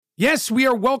Yes, we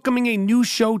are welcoming a new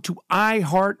show to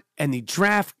iHeart and the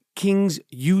DraftKings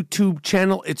YouTube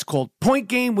channel. It's called Point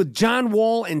Game with John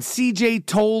Wall and CJ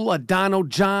Toledano.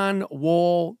 John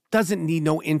Wall doesn't need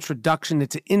no introduction.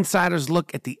 It's an insider's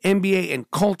look at the NBA and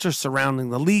culture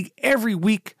surrounding the league. Every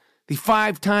week, the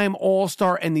five-time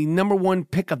All-Star and the number one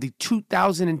pick of the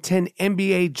 2010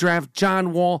 NBA Draft,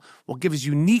 John Wall, will give his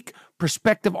unique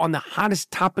perspective on the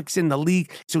hottest topics in the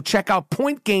league. So check out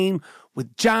Point Game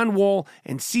with John Wall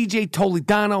and CJ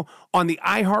Toledano on the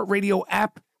iHeartRadio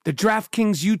app, the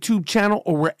DraftKings YouTube channel,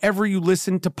 or wherever you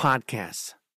listen to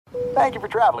podcasts. Thank you for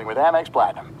traveling with Amex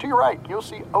Platinum. To your right, you'll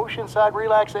see oceanside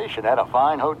relaxation at a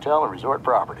fine hotel and resort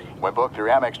property. When booked through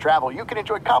Amex Travel, you can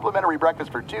enjoy complimentary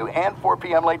breakfast for 2 and 4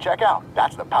 p.m. late checkout.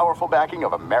 That's the powerful backing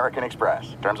of American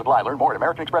Express. Terms apply. Learn more at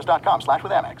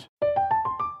americanexpress.com/withAmex.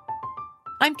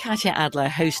 I'm Katya Adler,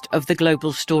 host of The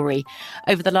Global Story.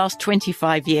 Over the last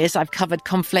 25 years, I've covered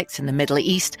conflicts in the Middle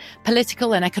East,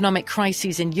 political and economic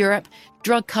crises in Europe,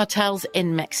 drug cartels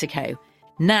in Mexico.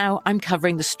 Now I'm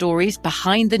covering the stories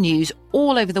behind the news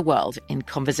all over the world in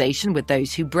conversation with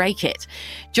those who break it.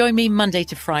 Join me Monday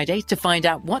to Friday to find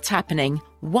out what's happening,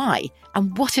 why,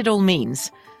 and what it all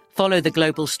means. Follow The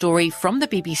Global Story from the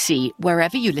BBC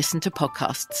wherever you listen to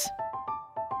podcasts.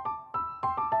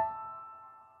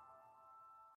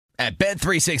 At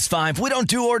Bet365, we don't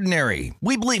do ordinary.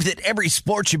 We believe that every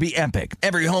sport should be epic.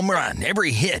 Every home run,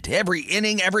 every hit, every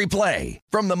inning, every play.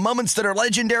 From the moments that are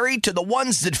legendary to the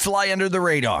ones that fly under the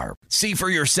radar. See for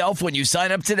yourself when you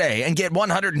sign up today and get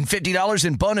 $150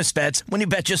 in bonus bets when you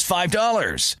bet just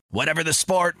 $5. Whatever the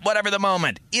sport, whatever the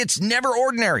moment, it's never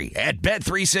ordinary at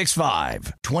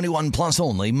Bet365. 21 plus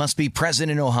only. Must be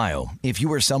present in Ohio. If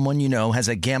you or someone you know has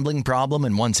a gambling problem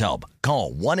and wants help,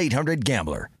 call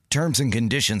 1-800-GAMBLER. Terms and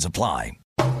conditions apply.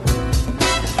 All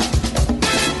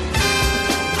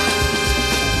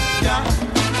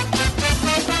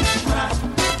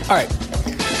right,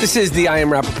 this is the I Am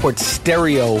Rap Report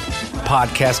stereo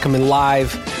podcast coming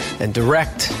live and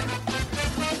direct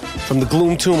from the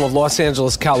Gloom Tomb of Los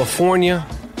Angeles, California.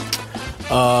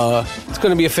 It's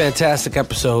going to be a fantastic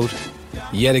episode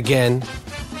yet again.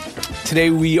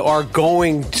 Today we are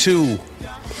going to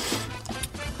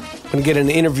get an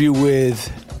interview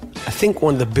with, I think,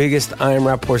 one of the biggest I Am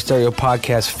Rapport Stereo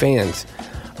podcast fans.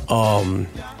 A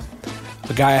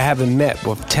guy I haven't met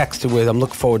but texted with. I'm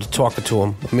looking forward to talking to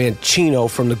him. My man Chino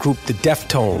from the group The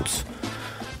Deftones.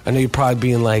 I know you're probably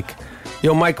being like,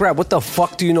 yo, Mike Rapp, what the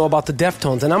fuck do you know about the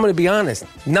Deftones? And I'm going to be honest,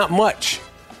 not much.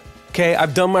 Okay,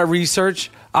 I've done my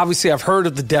research. Obviously, I've heard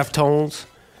of the Deftones.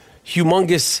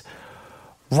 Humongous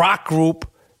rock group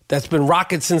that's been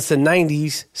rocking since the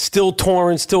 90s. Still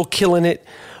touring, still killing it.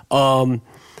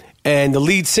 And the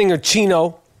lead singer,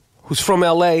 Chino, who's from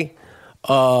L.A.,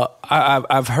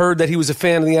 I've heard that he was a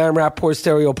fan of the I Am Rapport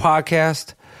Stereo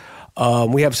podcast.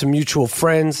 We have some mutual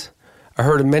friends. I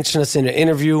heard him mention us in an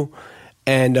interview,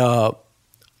 and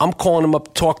I'm calling him up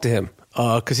to talk to him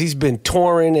because he's been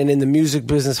touring and in the music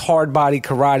business, hard body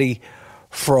karate,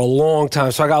 for a long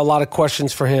time. So I got a lot of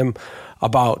questions for him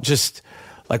about just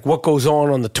like what goes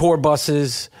on the tour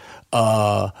buses,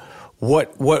 what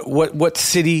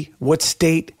city, what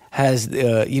state has,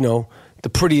 the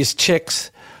prettiest chicks,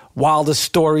 wildest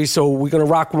stories. So we're going to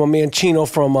rock with my man Chino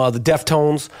from the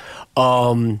Deftones.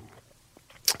 I'll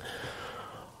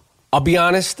be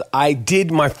honest, I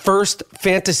did my first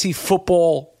fantasy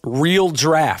football real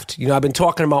draft. I've been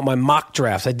talking about my mock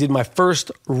drafts. I did my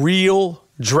first real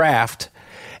draft,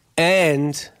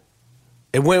 and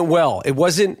it went well. It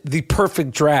wasn't the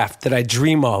perfect draft that I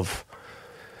dream of,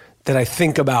 that I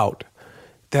think about,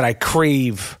 that I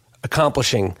crave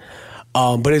accomplishing.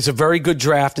 But it's a very good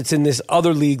draft. It's in this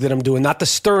other league that I'm doing, not the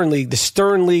Stern League, the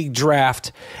Stern League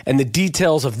draft. And the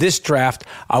details of this draft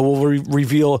I will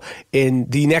reveal in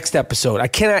the next episode. I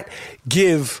cannot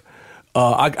give,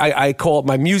 I call it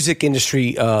my music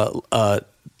industry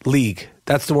league.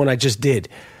 That's the one I just did.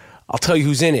 I'll tell you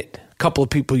who's in it. A couple of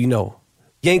people you know.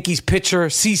 Yankees pitcher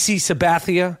CC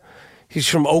Sabathia. He's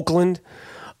from Oakland.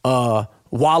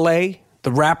 Wale,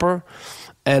 the rapper.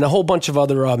 And a whole bunch of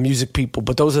other music people,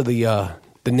 but those are the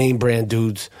name brand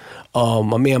dudes.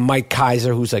 My man Mike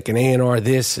Kaiser, who's like an A&R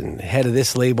this and head of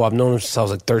this label. I've known him since I was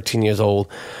like 13 years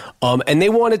old. And they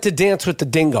wanted to dance with the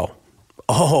Dingo.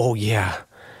 Oh, yeah.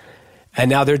 And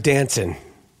now they're dancing.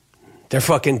 They're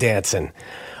fucking dancing.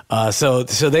 So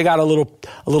they got a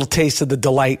little taste of the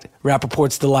delight,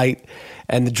 Rappaport's delight,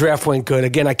 and the draft went good.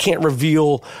 Again, I can't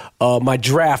reveal my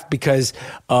draft because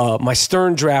my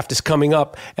Stern draft is coming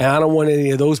up, and I don't want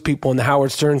any of those people in the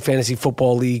Howard Stern Fantasy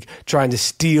Football League trying to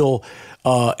steal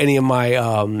any of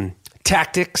my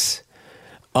tactics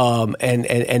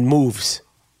and moves,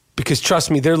 because trust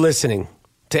me, they're listening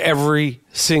to every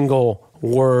single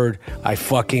word I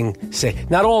fucking say.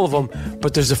 Not all of them,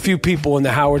 but there's a few people in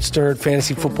the Howard Stern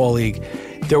Fantasy Football League.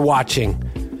 They're watching,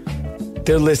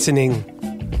 they're listening,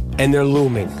 and they're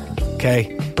looming,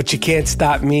 okay? But you can't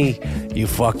stop me, you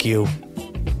fuck you,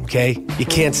 okay? You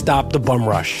can't stop the bum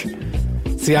rush.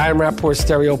 It's the I Am Rapaport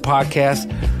Stereo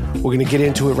Podcast. We're going to get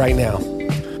into it right now.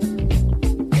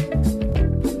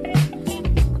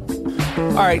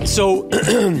 All right, so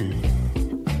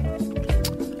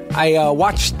I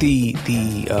watched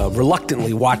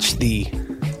reluctantly watched the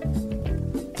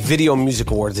Video Music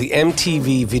Awards, the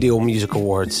MTV Video Music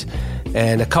Awards,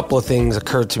 and a couple of things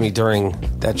occurred to me during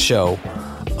that show.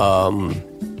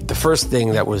 The first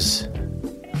thing that was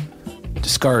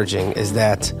discouraging is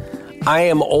that I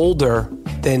am older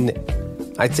than,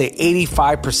 I'd say,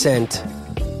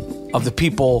 85% of the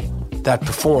people that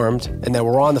performed and that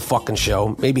were on the fucking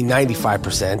show, maybe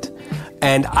 95%.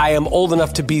 And I am old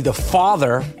enough to be the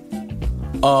father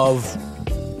of,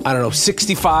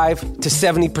 65 to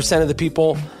 70% of the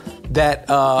people that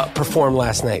performed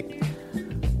last night.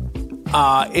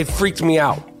 It freaked me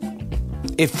out.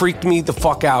 It freaked me the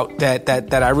fuck out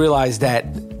that I realized that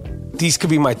these could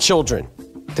be my children.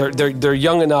 They're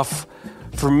young enough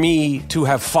for me to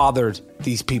have fathered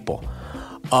these people.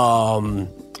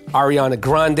 Ariana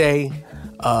Grande,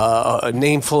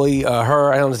 namefully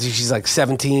her, I don't know, she's like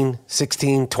 17,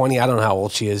 16, 20, I don't know how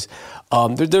old she is.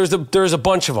 There's a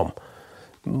bunch of them.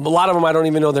 A lot of them I don't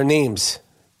even know their names.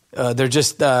 They're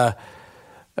just, I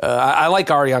like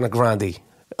Ariana Grande,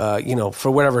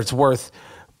 for whatever it's worth.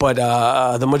 But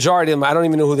the majority of them, I don't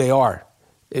even know who they are.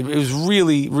 It was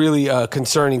really, really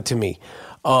concerning to me.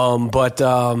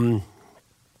 When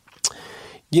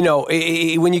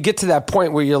you get to that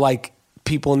point where you're like,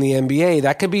 people in the NBA,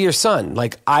 that could be your son.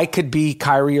 Like, I could be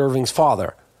Kyrie Irving's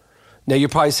father. Now, you're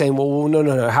probably saying, well,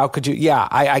 no, how could you? Yeah,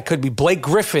 I could be. Blake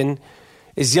Griffin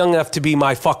is young enough to be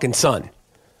my fucking son.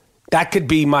 That could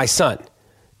be my son,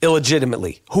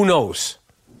 illegitimately. Who knows?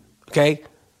 Okay?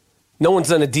 No one's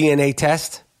done a DNA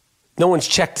test. No one's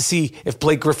checked to see if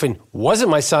Blake Griffin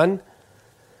wasn't my son.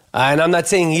 And I'm not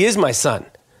saying he is my son.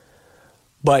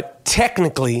 But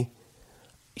technically,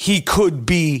 he could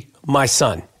be my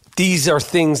son. These are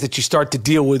things that you start to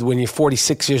deal with when you're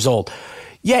 46 years old.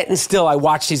 Yet and still, I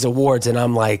watch these awards and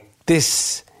I'm like,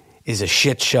 this is a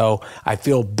shit show. I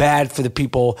feel bad for the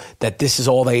people that this is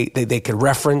all they could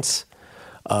reference.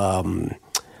 The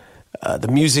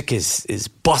music is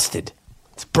busted.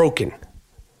 It's broken.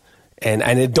 And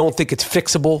I don't think it's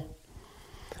fixable.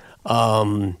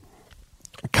 Kanye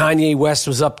West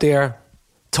was up there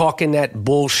talking that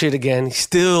bullshit again. He's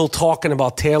still talking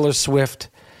about Taylor Swift.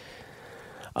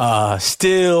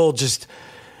 Still just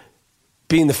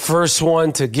being the first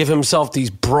one to give himself these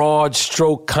broad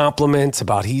stroke compliments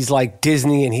about he's like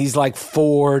Disney and he's like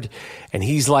Ford and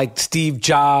he's like Steve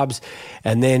Jobs.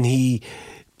 And then he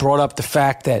brought up the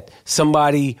fact that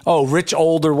rich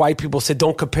older white people said,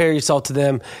 don't compare yourself to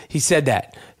them. He said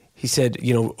that. He said,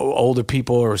 older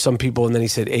people or some people, and then he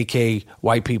said, AK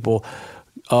white people.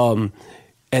 And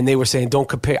they were saying, don't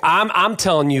compare. I'm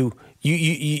telling you,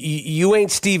 you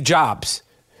ain't Steve Jobs.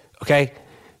 Okay,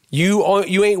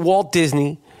 you ain't Walt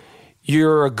Disney.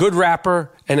 You're a good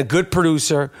rapper and a good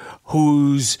producer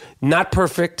who's not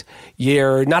perfect.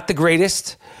 You're not the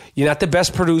greatest. You're not the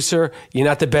best producer. You're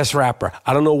not the best rapper.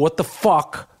 I don't know what the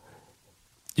fuck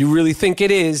you really think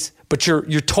it is, but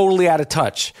you're totally out of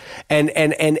touch. And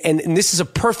this is a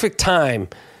perfect time.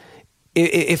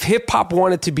 If hip hop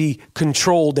wanted to be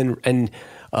controlled and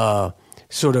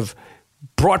sort of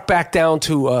brought back down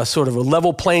to sort of a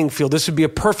level playing field, this would be a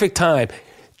perfect time.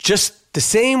 Just the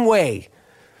same way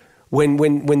when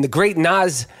the great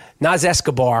Nas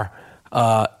Escobar,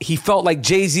 he felt like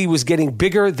Jay-Z was getting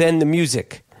bigger than the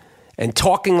music and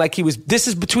talking like he was, this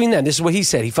is between them. This is what he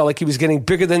said. He felt like he was getting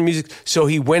bigger than music, so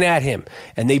he went at him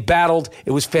and they battled.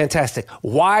 It was fantastic.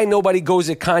 Why nobody goes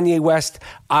at Kanye West,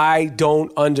 I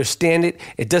don't understand it.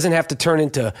 It doesn't have to turn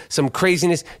into some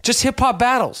craziness. Just hip-hop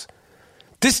battles.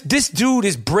 This dude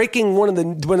is breaking one of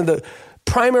the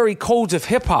primary codes of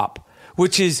hip hop,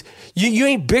 which is you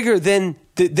ain't bigger than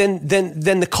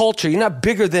the culture. You're not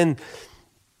bigger than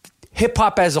hip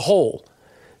hop as a whole.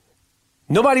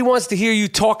 Nobody wants to hear you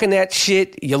talking that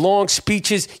shit. Your long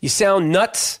speeches. You sound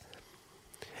nuts.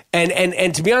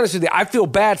 And to be honest with you, I feel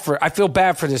bad for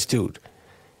this dude.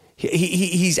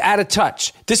 He's out of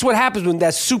touch. This is what happens when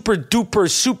that super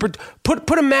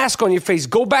put a mask on your face.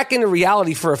 Go back into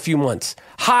reality for a few months.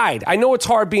 Hide. I know it's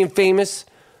hard being famous.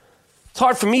 It's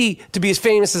hard for me to be as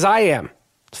famous as I am.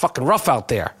 It's fucking rough out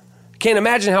there. Can't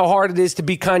imagine how hard it is to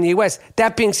be Kanye West.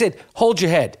 That being said, hold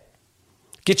your head.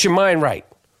 Get your mind right.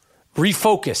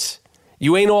 Refocus.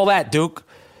 You ain't all that, Duke.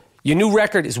 Your new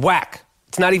record is whack.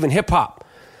 It's not even hip-hop.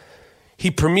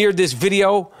 He premiered this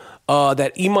video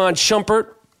that Iman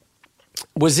Shumpert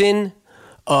was in,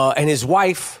 and his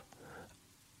wife,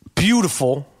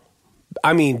 beautiful,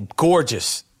 I mean,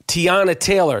 gorgeous, Tiana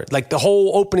Taylor. Like, the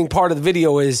whole opening part of the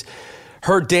video is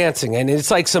her dancing, and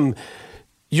it's like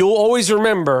you'll always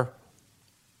remember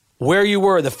where you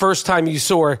were the first time you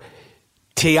saw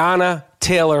Tiana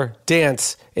Taylor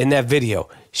dance in that video.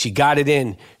 She got it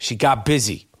in. She got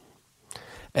busy.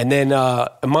 And then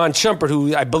Iman Shumpert,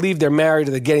 who I believe they're married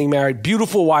or they're getting married,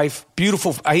 beautiful wife,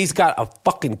 beautiful. He's got a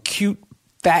fucking cute,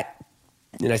 fat,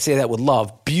 and I say that with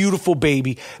love, beautiful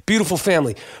baby, beautiful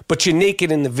family. But you're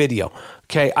naked in the video,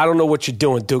 okay? I don't know what you're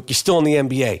doing, Duke. You're still in the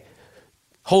NBA.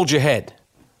 Hold your head,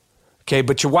 okay?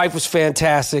 But your wife was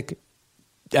fantastic.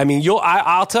 I mean,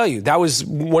 I'll tell you, that was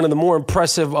one of the more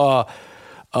impressive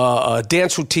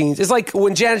dance routines. It's like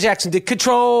when Janet Jackson did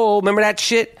Control. Remember that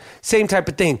shit? Same type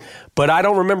of thing. But I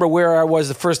don't remember where I was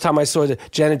the first time I saw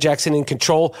Janet Jackson in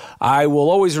Control. I will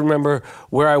always remember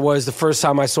where I was the first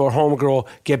time I saw Homegirl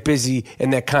get busy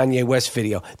in that Kanye West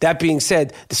video. That being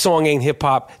said, the song ain't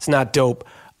hip-hop. It's not dope.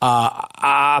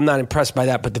 I'm not impressed by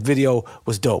that, but the video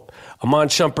was dope. Iman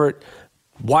Shumpert,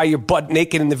 why you're butt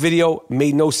naked in the video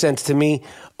made no sense to me.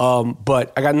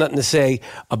 But I got nothing to say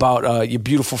about your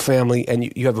beautiful family,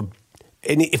 and you have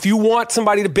and if you want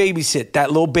somebody to babysit that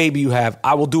little baby you have,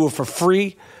 I will do it for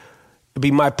free. It'd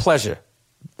be my pleasure.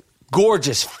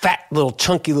 Gorgeous, fat, little,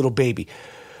 chunky little baby.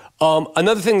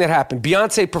 Another thing that happened,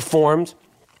 Beyonce performed,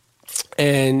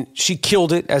 and she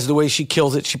killed it as the way she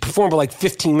kills it. She performed for like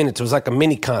 15 minutes. It was like a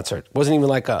mini concert. It wasn't even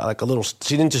like a little,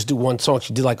 she didn't just do one song.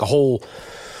 She did like a whole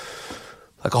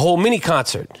mini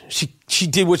concert. She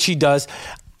did what she does.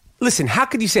 Listen, how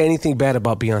could you say anything bad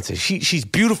about Beyonce? She's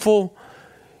beautiful.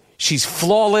 She's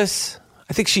flawless.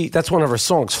 I think that's one of her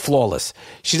songs, Flawless.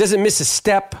 She doesn't miss a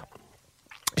step.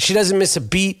 She doesn't miss a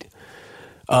beat.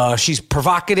 She's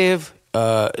provocative.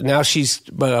 Now she's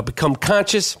become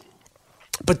conscious.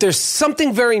 But there's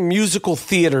something very musical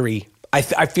theater-y,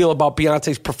 I feel, about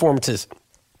Beyonce's performances.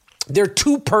 They're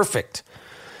too perfect.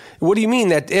 What do you mean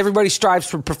that everybody strives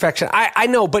for perfection? I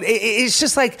know, but it's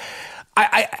just like,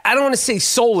 I don't want to say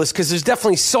soulless because there's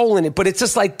definitely soul in it, but it's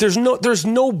just like there's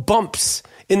no bumps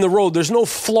in the road. There's no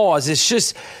flaws. It's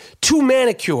just too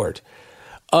manicured.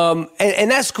 And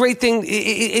that's a great thing.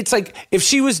 It's like if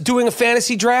she was doing a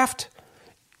fantasy draft,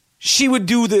 she would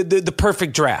do the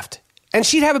perfect draft. And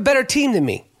she'd have a better team than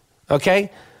me,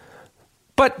 okay?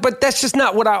 But that's just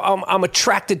not what I'm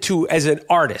attracted to as an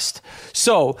artist.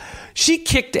 So she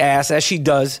kicked ass, as she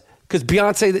does, because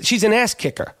Beyonce, she's an ass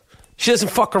kicker. She doesn't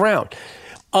fuck around.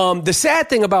 The sad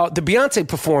thing about the Beyonce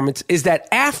performance is that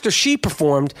after she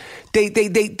performed, they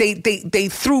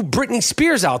threw Britney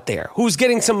Spears out there, who's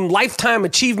getting some Lifetime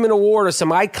Achievement Award or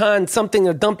some icon something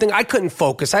or something. I couldn't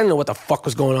focus. I didn't know what the fuck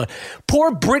was going on.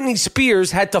 Poor Britney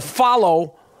Spears had to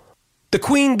follow the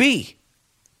Queen Bee,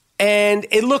 and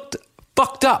it looked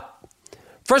fucked up.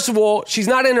 First of all, she's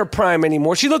not in her prime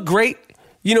anymore. She looked great.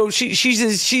 You know,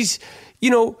 she's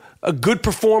a good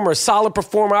performer, a solid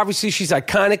performer. Obviously, she's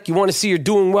iconic. You want to see her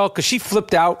doing well because she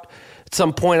flipped out at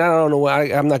some point. I don't know.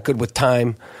 I'm not good with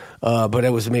time, but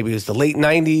it was the late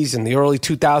 90s and the early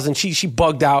 2000s. She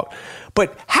bugged out.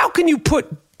 But how can you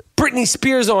put Britney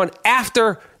Spears on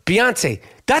after Beyonce?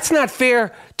 That's not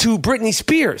fair to Britney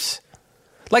Spears.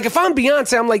 Like, if I'm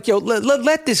Beyonce, I'm like, yo,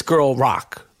 let this girl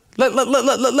rock.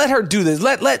 Let her do this.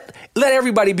 Let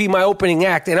everybody be my opening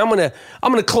act, and I'm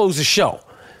gonna close the show.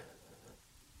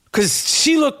 Because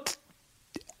she looked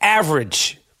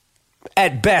average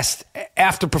at best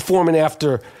after performing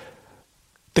after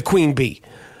the Queen Bee.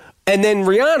 And then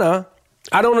Rihanna,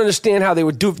 I don't understand how they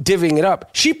were divvying it up.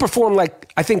 She performed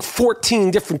like, I think,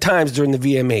 14 different times during the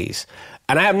VMAs.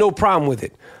 And I have no problem with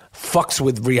it. Fucks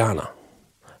with Rihanna.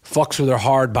 Fucks with her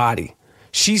hard body.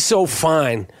 She's so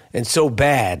fine and so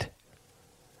bad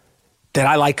that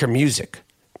I like her music.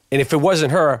 And if it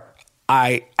wasn't her,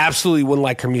 I absolutely wouldn't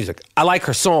like her music. I like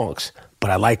her songs, but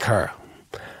I like her.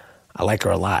 I like her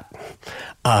a lot.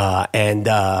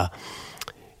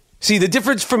 See, the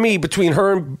difference for me between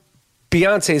her and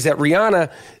Beyonce is that Rihanna,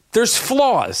 there's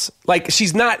flaws. Like,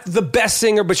 she's not the best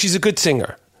singer, but she's a good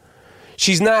singer.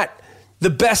 She's not the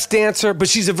best dancer, but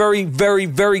she's a very, very,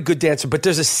 very good dancer. But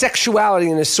there's a sexuality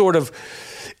and a sort of,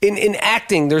 in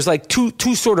acting, there's like two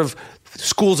sort of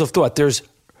schools of thought. There's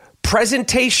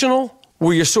presentational,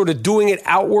 where you're sort of doing it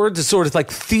outwards. It's sort of like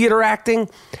theater acting.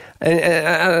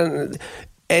 And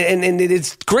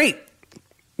it's great.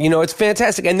 You know, it's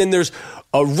fantastic. And then there's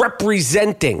a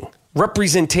representational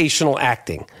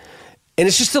acting. And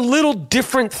it's just a little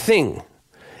different thing.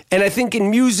 And I think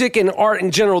in music and art in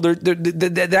general,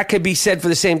 that could be said for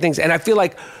the same things. And I feel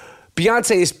like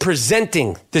Beyonce is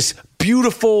presenting this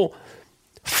beautiful,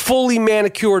 fully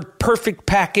manicured, perfect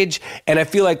package. And I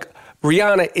feel like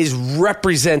Rihanna is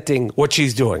representing what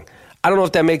she's doing. I don't know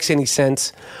if that makes any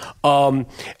sense. And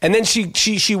then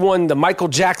she won the Michael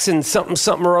Jackson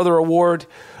something or other award,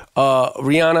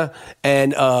 Rihanna.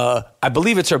 And I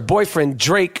believe it's her boyfriend,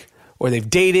 Drake, or they've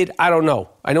dated. I don't know.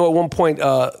 I know at one point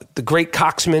the great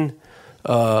coxman,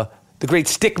 the great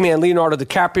stickman, Leonardo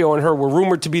DiCaprio, and her were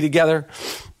rumored to be together,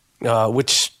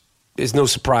 which is no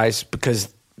surprise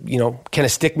because, can a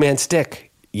stickman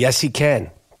stick? Yes, he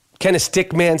can. Can a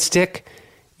stickman stick?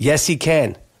 Yes, he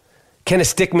can. Can a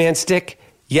stickman stick?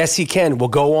 Yes, he can. Well,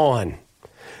 go on.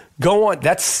 Go on.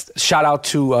 That's shout out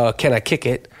to Can I Kick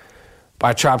It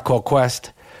by Tribe Called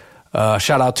Quest.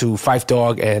 Shout out to Phife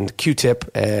Dawg and Q-Tip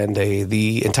and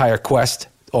the entire Quest,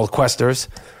 all the Questers,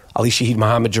 Ali Shaheed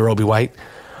Muhammad, Jarobi White.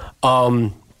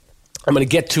 I'm going to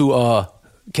get to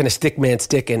Can a Stickman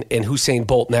Stick and Usain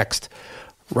Bolt next,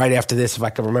 right after this, if I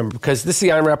can remember, because this is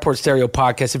the Iron Rapport Stereo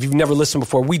podcast. If you've never listened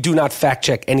before, we do not fact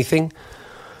check anything.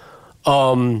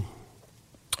 But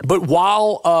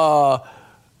while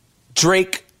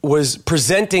Drake was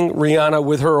presenting Rihanna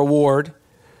with her award,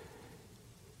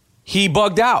 he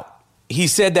bugged out. He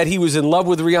said that he was in love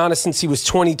with Rihanna since he was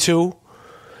 22,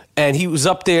 and he was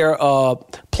up there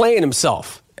playing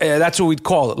himself. That's what we'd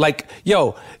call it. Like,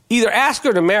 yo, either ask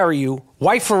her to marry you,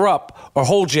 wife her up, or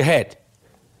hold your head.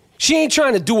 She ain't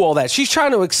trying to do all that. She's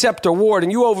trying to accept her award,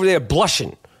 and you over there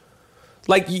blushing.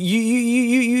 Like,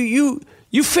 you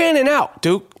fanning out,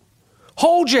 Duke.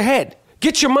 Hold your head.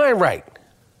 Get your mind right.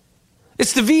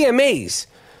 It's the VMAs.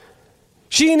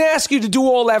 She didn't ask you to do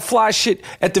all that fly shit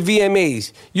at the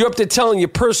VMAs. You're up there telling your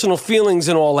personal feelings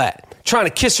and all that. Trying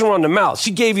to kiss her on the mouth.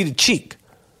 She gave you the cheek.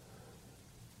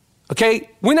 Okay?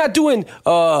 We're not doing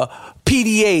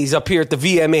PDAs up here at the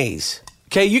VMAs.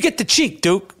 Okay? You get the cheek,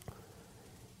 Duke.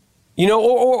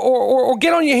 Or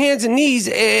get on your hands and knees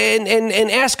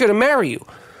and ask her to marry you.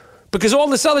 Because all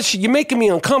this other shit, you're making me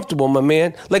uncomfortable, my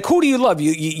man. Like, who do you love?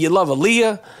 You love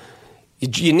Aaliyah?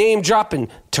 Your name dropping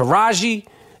Taraji?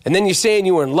 And then you're saying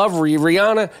you were in love with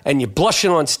Rihanna and you're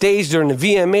blushing on stage during the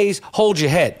VMAs. Hold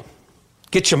your head.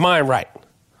 Get your mind right.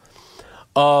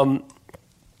 And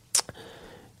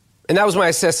that was my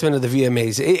assessment of the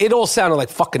VMAs. It all sounded like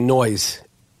fucking noise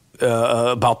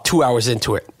about 2 hours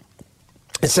into it.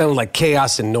 It sounded like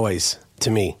chaos and noise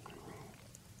to me.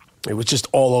 It was just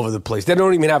all over the place. They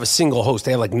don't even have a single host.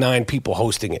 They have like 9 people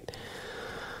hosting it.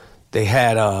 They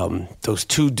had those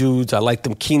 2 dudes. I like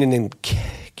them, it's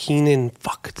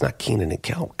not Keenan and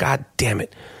Kel. God damn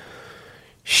it.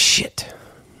 Shit.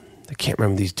 I can't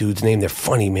remember these dudes' name. They're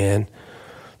funny, man.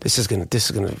 This is gonna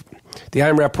the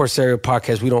Iron Rapport Stereo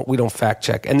podcast, we don't fact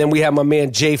check. And then we have my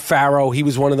man Jay Farrow, he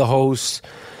was one of the hosts.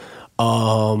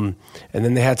 And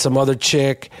then they had some other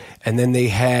chick, and then they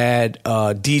had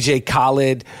DJ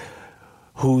Khaled,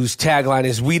 whose tagline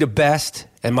is "We the best,"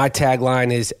 and my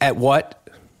tagline is "At what?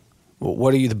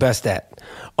 What are you the best at?"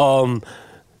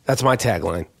 That's my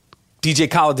tagline. DJ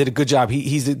Khaled did a good job.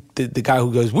 He's the guy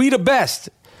who goes, "We the best."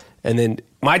 And then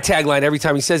my tagline every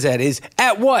time he says that is,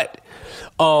 "At what?"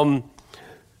 So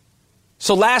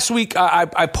last week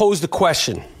I posed the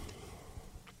question,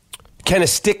 can a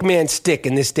stick man stick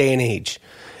in this day and age?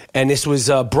 And this was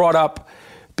brought up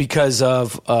because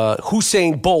of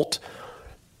Usain Bolt.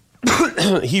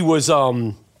 He was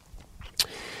put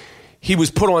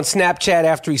on Snapchat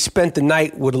after he spent the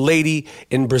night with a lady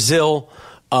in Brazil.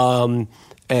 And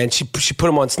she put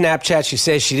him on Snapchat. She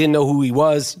says she didn't know who he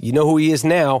was. You know who he is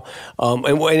now.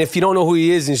 And if you don't know who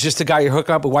he is, and it's just a guy you're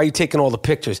hooking up with, why are you taking all the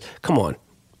pictures? Come on.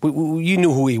 You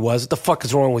knew who he was. What the fuck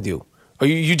is wrong with you? Are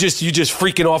you just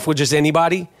freaking off with just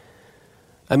anybody?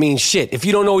 I mean, shit. If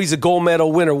you don't know he's a gold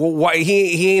medal winner, why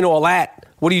he ain't all that?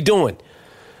 What are you doing?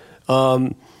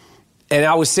 And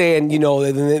I was saying,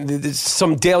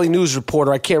 some Daily News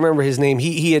reporter, I can't remember his name.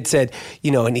 He had said,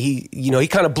 and he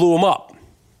kind of blew him up.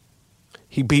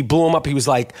 He blew him up. He was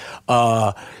like,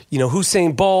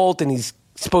 Usain Bolt, and he's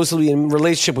supposedly in a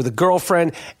relationship with a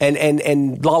girlfriend,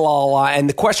 and blah, blah, blah. And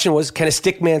the question was, can a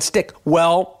stick man stick?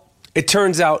 Well, it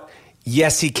turns out,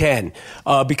 yes, he can.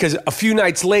 Because a few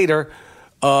nights later,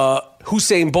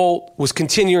 Usain Bolt was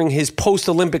continuing his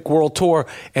post-Olympic world tour,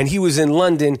 and he was in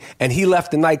London, and he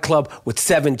left the nightclub with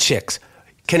 7 chicks.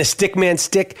 Can a stick man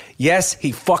stick? Yes,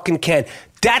 he fucking can.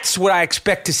 That's what I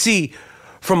expect to see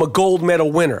from a gold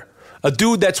medal winner. a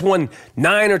dude that's won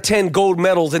 9 or 10 gold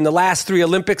medals in the last 3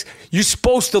 Olympics, you're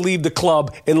supposed to leave the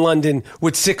club in London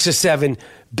with 6 or 7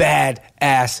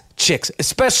 bad-ass chicks,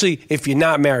 especially if you're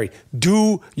not married.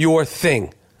 Do your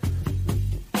thing.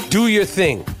 Do your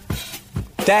thing.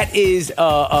 That is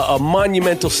a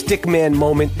monumental stickman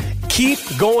moment. Keep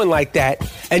going like that,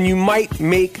 and you might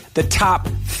make the top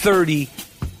 30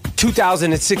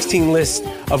 2016 list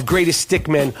of greatest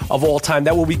stickmen of all time.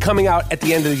 That will be coming out at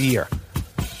the end of the year.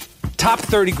 Top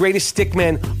 30 greatest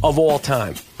stickmen of all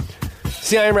time.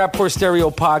 It's the I Am Rapaport Stereo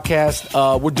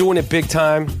podcast. We're doing it big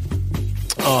time.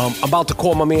 I'm about to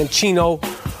call my man Chino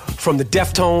from the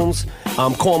Deftones.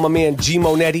 I'm calling my man G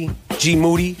Monetti, G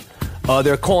Moody.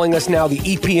 They're calling us now the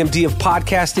EPMD of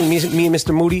podcasting, me and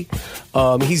Mr. Moody.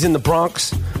 He's in the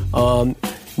Bronx.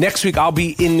 Next week, I'll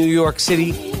be in New York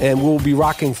City, and we'll be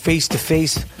rocking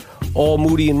face-to-face, all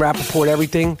Moody and Rapaport,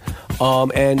 everything.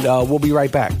 And we'll be right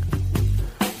back.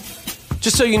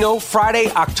 Just so you know,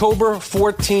 Friday, October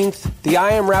 14th, the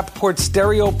I Am Rapaport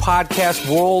Stereo Podcast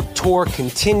World Tour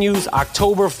continues.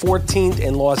 October 14th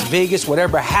in Las Vegas.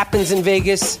 Whatever happens in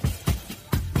Vegas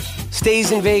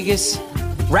stays in Vegas.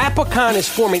 Rapacon is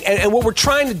forming, and what we're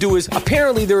trying to do is,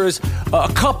 apparently there is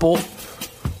a couple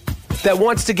that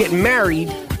wants to get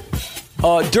married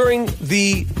during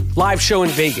the live show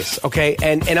in Vegas, okay?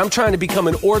 And I'm trying to become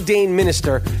an ordained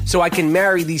minister so I can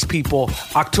marry these people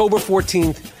October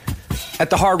 14th at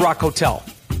the Hard Rock Hotel,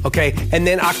 okay? And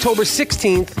then October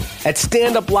 16th at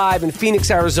Stand Up Live in Phoenix,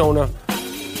 Arizona.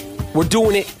 We're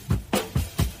doing it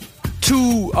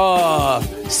 2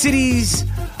 cities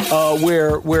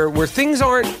where things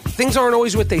aren't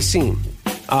always what they seem.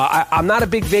 I'm not a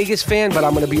big Vegas fan, but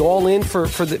I'm going to be all in for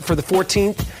the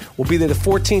 14th. We'll be there the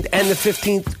 14th and the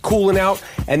 15th, cooling out,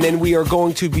 and then we are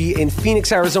going to be in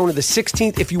Phoenix, Arizona, the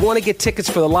 16th. If you want to get tickets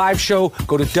for the live show,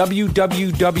 go to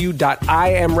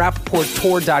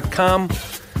www.iamrapaporttour.com.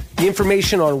 The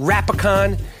information on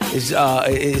Rapacon is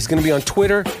going to be on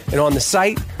Twitter and on the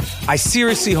site. I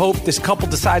seriously hope this couple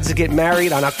decides to get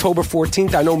married on October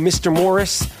 14th. I know Mr.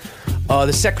 Morris,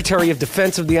 the Secretary of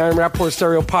Defense of the I Am Rapaport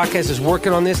Stereo Podcast, is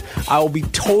working on this. I will be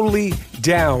totally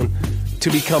down to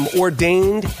become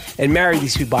ordained and marry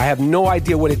these people. I have no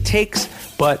idea what it takes,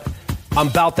 but I'm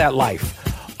about that life.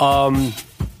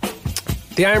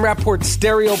 The I Am Rapaport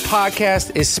Stereo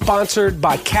Podcast is sponsored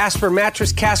by Casper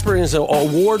Mattress. Casper is an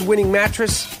award-winning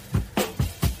mattress.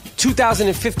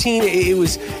 2015, it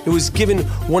was given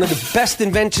one of the best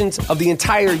inventions of the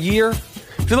entire year.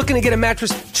 If you're looking to get a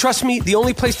mattress, trust me, the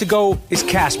only place to go is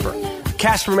Casper.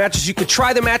 Casper Mattress. You could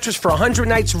try the mattress for 100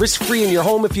 nights risk-free in your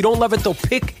home. If you don't love it, they'll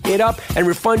pick it up and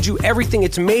refund you everything.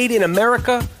 It's made in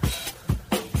America.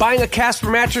 Buying a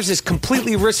Casper mattress is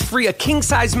completely risk-free. A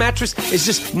king-size mattress is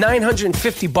just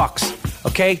 $950,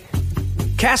 okay?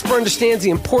 Casper understands the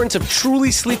importance of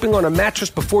truly sleeping on a mattress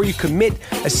before you commit,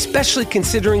 especially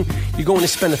considering you're going to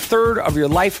spend a third of your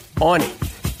life on it.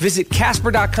 Visit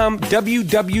Casper.com,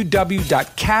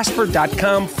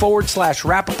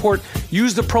 www.casper.com/Rapaport.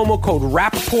 Use the promo code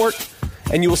Rapaport,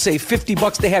 and you will save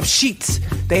 $50. They have sheets.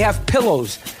 They have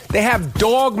pillows. They have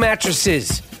dog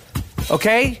mattresses.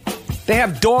 Okay? They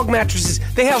have dog mattresses.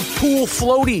 They have pool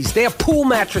floaties. They have pool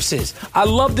mattresses. I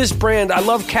love this brand. I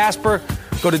love Casper.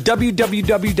 Go to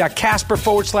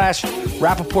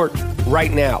www.casper.com/Rapaport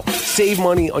right now. Save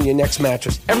money on your next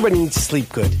mattress. Everybody needs to sleep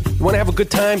good. You want to have a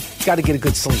good time? You got to get a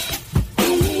good sleep.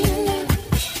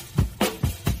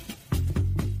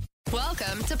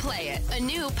 Welcome to Play It, a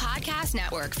new podcast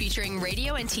network featuring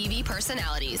radio and TV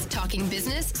personalities talking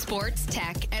business, sports,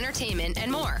 tech, entertainment,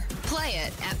 and more. Play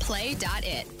it at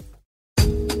play.it.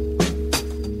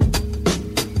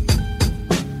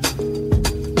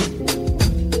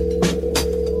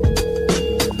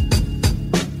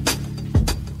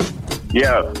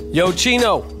 Yo,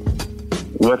 Chino.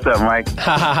 What's up, Mike?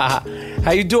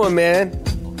 How you doing, man?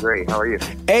 Great. How are you?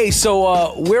 Hey,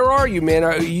 so where are you,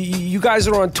 man? You guys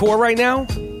are on tour right now?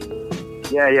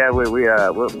 Yeah.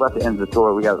 We're about to end the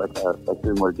tour. We got like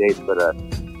 3 more dates, but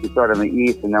we started on the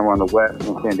east, and now we're on the west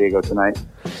in San Diego tonight,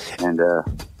 and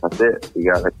that's it. We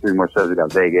got like 3 more shows. We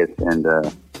got Vegas and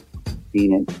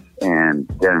Phoenix and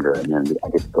Denver, and then I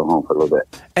get to go home for a little bit.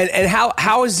 And how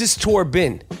has this tour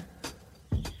been?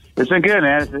 It's been good,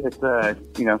 man. It's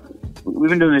we've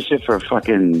been doing this shit for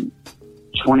fucking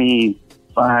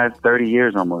 25, 30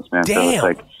 years almost, man. Damn. So it's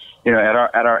like,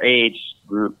 at our age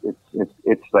group,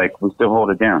 it's like we still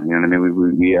hold it down. You know what I mean?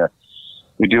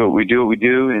 We do what we do,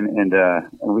 and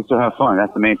we still have fun.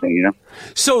 That's the main thing, you know.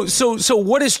 So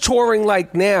what is touring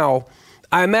like now?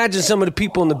 I imagine some of the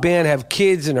people in the band have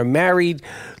kids and are married.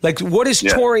 Like, what is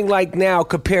touring like now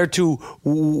compared to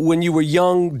when you were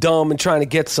young, dumb, and trying to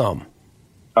get some?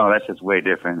 Oh, that's just way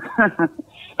different.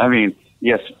 I mean,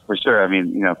 yes, for sure. I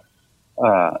mean,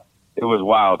 it was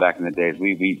wild back in the days.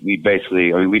 We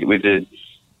basically, we did,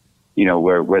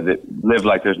 where live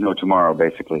like there's no tomorrow,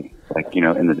 basically. Like, in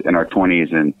our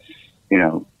 20s, and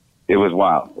it was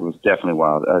wild. It was definitely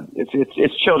wild.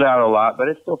 It's chilled out a lot, but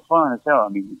it's still fun as hell. I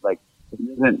mean, like, it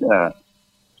isn't,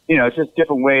 it's just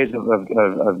different ways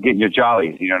of getting your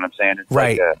jollies. You know what I'm saying? It's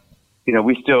right. Like,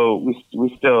 we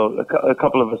still a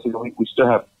couple of us, we still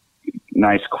have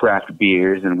nice craft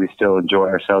beers, and we still enjoy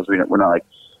ourselves. We're not like,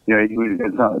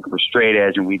 it's not like we're straight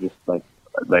edge and we just like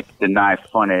deny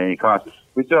fun at any cost.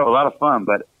 We still have a lot of fun,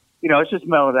 but it's just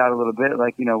mellowed out a little bit.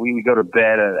 Like, we go to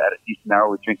bed at a decent hour.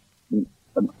 We drink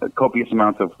copious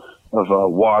amounts of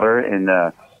water, and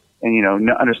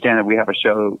understand that we have a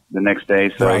show the next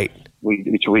day. So right.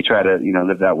 we try to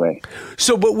live that way.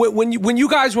 So, but when you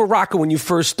guys were rocking when you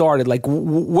first started, like,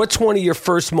 what's one of your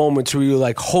first moments where you're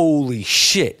like, holy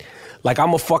shit? Like,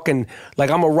 I'm a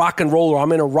rock and roller.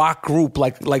 I'm in a rock group.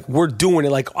 Like we're doing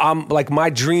it. Like my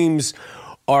dreams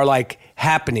are like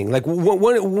happening. Like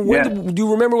when do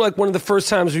you remember like one of the first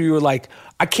times where you were like,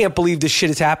 I can't believe this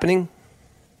shit is happening?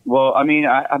 Well, I mean,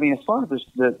 as far as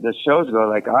the shows go,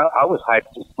 like I was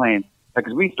hyped just playing,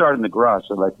 because we started in the garage.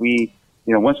 So like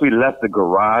once we left the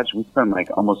garage, we spent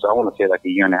like almost, I want to say like a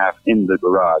year and a half in the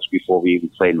garage before we even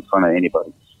played in front of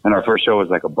anybody. And our first show was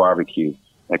like a barbecue,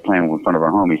 like playing in front of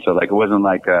our homies. So like it wasn't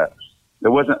like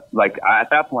at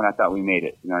that point I thought we made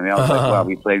it. You know what I mean? I was like, wow,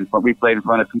 we played in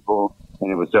front of people,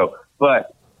 and it was dope.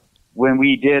 But when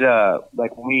we did to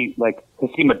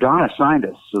see Madonna signed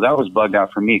us, so that was bugged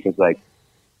out for me, because like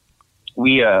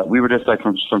we were just like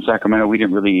from Sacramento. We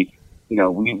didn't really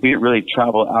we didn't really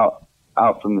travel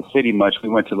out from the city much. We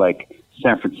went to like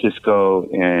San Francisco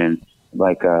and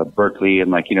like Berkeley and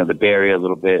like the Bay Area a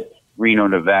little bit, Reno,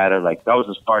 Nevada. Like that was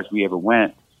as far as we ever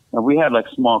went. And we had like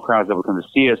small crowds that would come to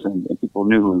see us, and people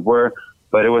knew who we were,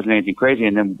 but it wasn't anything crazy.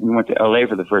 And then we went to LA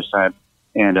for the first time,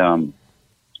 and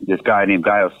this guy named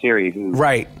Guy Oseary,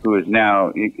 who is now,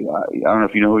 I don't know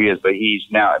if you know who he is, but he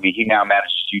now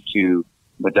manages U2,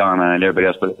 Madonna, and everybody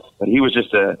else. But he was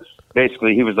just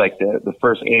basically he was like the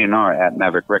first A&R at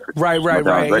Maverick Records. Right.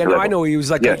 Yeah, I know he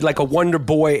was like a Wonder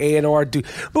Boy A&R dude.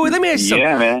 But let me ask you something.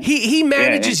 Yeah, man. He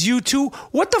manages U2.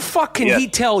 What the fuck can he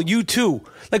tell U2?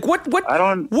 Like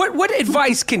what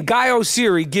advice can Guy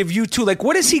Oseary give U2? Like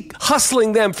what is he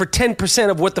hustling them for 10%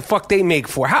 of what the fuck they make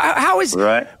for? How is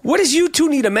what does U2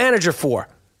 need a manager for?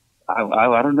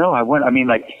 I don't know.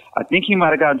 I think he might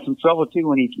have gotten some trouble too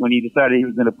when he decided he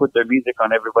was going to put their music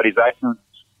on everybody's iTunes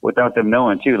without them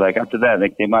knowing too. Like after that,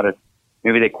 like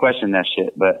maybe they questioned that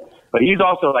shit. But he's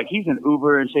also like, he's in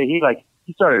Uber and shit.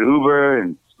 He started Uber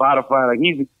and Spotify. Like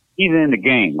he's in the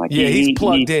game. Like he's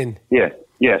plugged in. Yeah.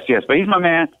 Yes. But he's my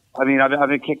man. I mean, I've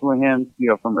been kicking with him,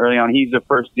 from early on. He's the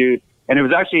first dude, and it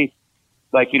was actually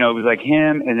like, it was like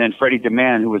him and then Freddie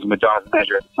DeMann, who was Madonna's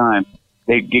manager at the time.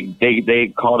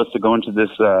 They called us to go into this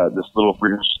little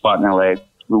spot in LA.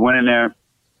 We went in there.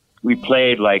 We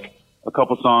played like a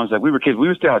couple songs. Like we were kids. We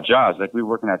were still at jobs. Like we were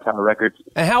working at Tower Records.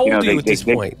 And how old are you at this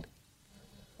point?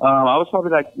 I was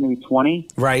probably like maybe 20.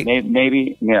 Right.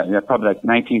 Maybe. Yeah. Probably like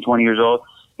 19, 20 years old.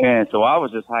 And so I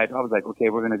was just hyped. I was like, okay,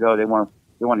 we're gonna go. They want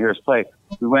to hear us play.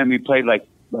 We went and we played like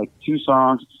two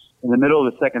songs. In the middle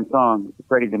of the second song,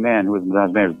 Freddie DeMann, who was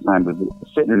Madonna's manager at the time, was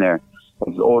sitting in there. He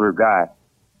was an older guy.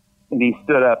 And he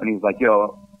stood up and he was like,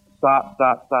 yo, stop.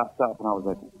 And I was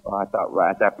like,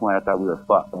 at that point, I thought we were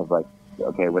fucked. I was like,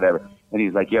 okay, whatever. And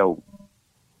he's like, yo,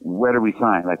 where do we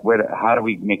sign? Like, how do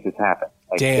we make this happen?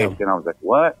 Like, damn. And I was like,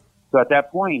 what? So at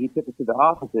that point, he took us to the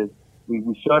offices. We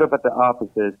showed up at the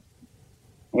offices,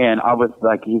 and I was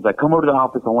like, he's like, come over to the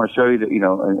office. I want to show you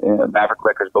Maverick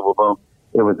Records, boom, boom, boom.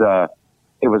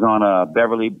 It was on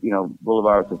Beverly,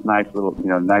 Boulevard. It's this nice little,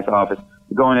 nice office.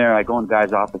 We go in there. I go in the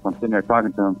guy's office. I'm sitting there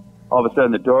talking to him. All of a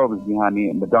sudden, the door was behind me,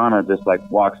 and Madonna just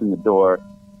like walks in the door,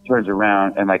 turns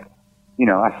around, and like,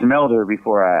 I smelled her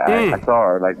before I saw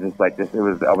her. Like just like this, I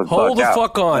was hold the out.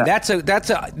 fuck on.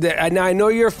 Yeah. Now I know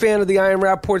you're a fan of the Ian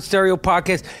Rappaport Stereo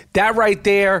podcast. That right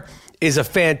there is a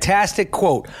fantastic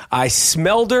quote. I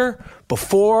smelled her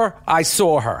before I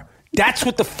saw her. That's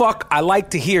what the fuck I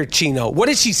like to hear, Chino. What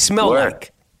did she smell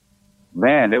like?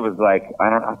 Man, it was like,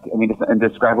 it's an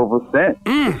indescribable scent.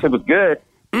 This shit was good.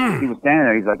 He was standing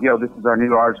there. He's like, yo, this is our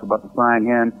new artist. We're about to sign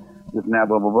him. This and that,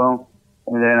 boom, boom, boom.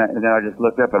 And then I just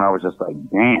looked up and I was just like,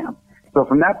 damn. So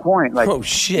from that point, like, oh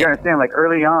shit, you understand? Like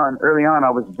early on, I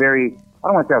was very, I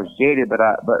don't want to say I was jaded, but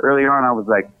early on I was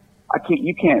like,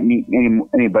 you can't meet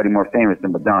anybody more famous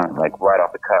than Madonna, like right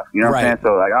off the cuff. You know what I'm saying?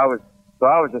 So like I was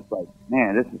just like,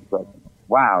 man, this is like,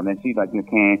 wow. And then she like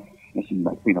came, and she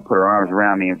like, you know, put her arms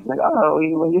around me and she's like, oh,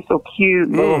 you're so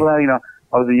cute, blah, blah, blah. You know,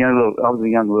 I was a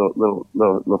young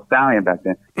little stallion back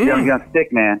then, young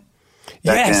stick man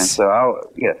back then. So I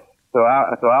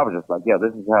was just like, yeah,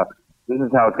 this is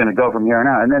how it's going to go from here on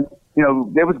out. And then, you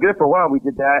know, it was good for a while. We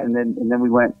did that, and then we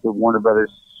went to Warner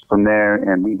Brothers from there,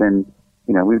 and we've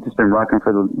just been rocking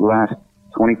for the last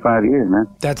 25 years, man.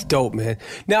 That's dope, man.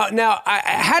 Now,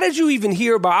 how did you even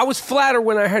hear about? I was flattered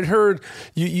when I had heard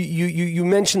you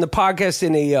mentioned the podcast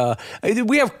in a.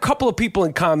 We have a couple of people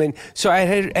in common, so I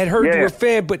had heard you were a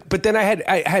fan, but then I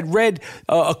had read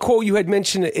a quote you had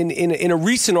mentioned in a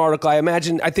recent article.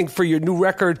 I think for your new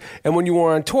record and when you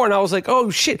were on tour, and I was like, oh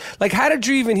shit! Like, how did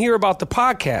you even hear about the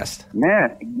podcast?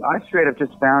 Man, I straight up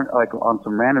just found like on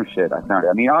some random shit. I found it.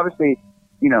 I mean, obviously.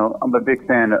 You know, I'm a big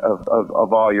fan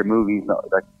of all your movies.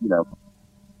 Like, you know,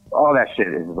 all that shit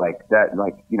is like that.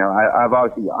 Like, you know, I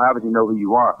obviously know who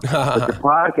you are. But the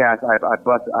podcast,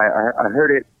 I heard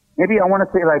it. Maybe I want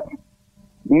to say like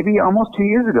maybe almost 2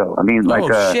 years ago. I mean,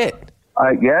 like, shit.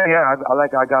 I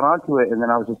got onto it, and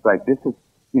then I was just like, this is,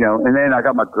 you know. And then I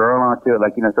got my girl onto it.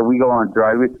 Like, you know, so we go on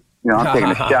drive. You know, I'm taking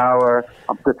a shower.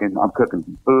 I'm cooking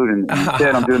some food and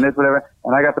shit. I'm doing this, whatever.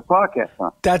 And I got the podcast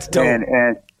on. That's dope.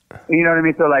 And you know what I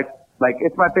mean? So like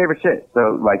it's my favorite shit.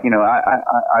 So like, you know,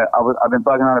 I've been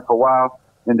bugging on it for a while,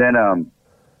 and then and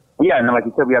then like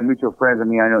you said, we have mutual friends. I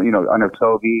mean, I know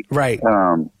Toby. Right.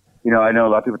 You know, I know a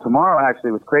lot of people. Tomorrow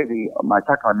actually was crazy. I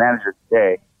talked to my manager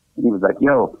today, and he was like,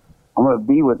 "Yo, I'm gonna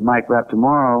be with Mike Rapp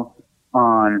tomorrow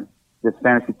on this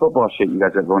fantasy football shit you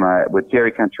guys are going on with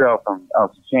Jerry Cantrell from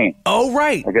Alice in Chains." Oh,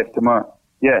 right. I guess tomorrow.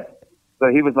 Yeah. So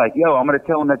he was like, "Yo, I'm going to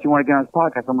tell him that you want to get on his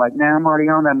podcast." I'm like, "Nah, I'm already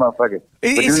on that motherfucker."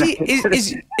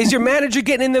 Is your manager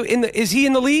getting in the? Is he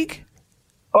in the league?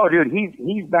 Oh, dude,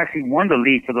 he's actually won the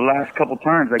league for the last couple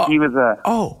turns. Like he was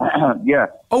yeah.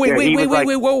 Oh wait,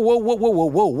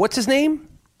 whoa! What's his name?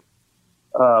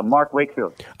 Mark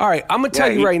Wakefield. All right, I'm going to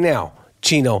tell you right now,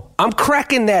 Chino. I'm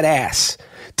cracking that ass.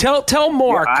 Tell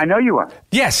Mark. Yeah, I know you are.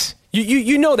 Yes.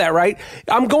 You know that, right?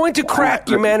 I'm going to crack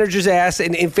your manager's ass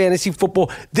in fantasy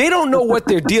football. They don't know what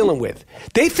they're dealing with.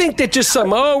 They think that just we're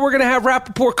going to have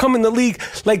Rappaport come in the league.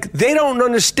 Like, they don't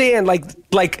understand,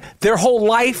 like their whole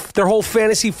life, their whole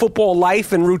fantasy football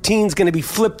life and routine's going to be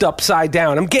flipped upside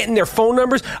down. I'm getting their phone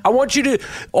numbers. I want you to,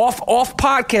 off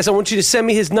podcast, I want you to send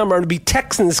me his number. I'm going to be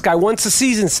texting this guy once the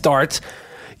season starts.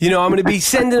 You know, I'm going to be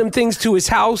sending him things to his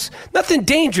house. Nothing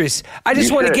dangerous. I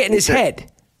just want to get in his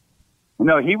head.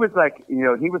 No, he was like,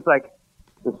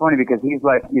 it's funny because he's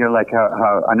like, you know, like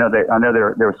how I know they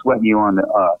were sweating you on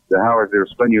the Howards. They were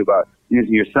sweating you about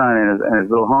using your son and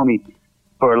his little homie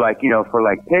for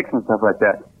picks and stuff like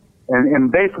that.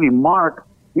 And basically Mark,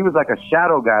 he was like a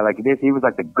shadow guy like this. He was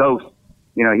like the ghost.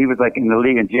 You know, he was like in the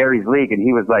league, in Jerry's league, and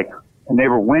he was like, and they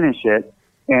were winning shit.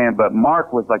 But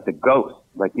Mark was like the ghost.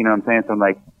 Like, you know what I'm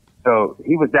saying? So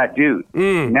he was that dude.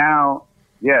 Now.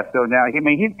 Yeah, so now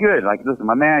he's good. Like, listen,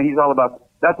 my man, he's all about.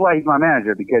 That's why he's my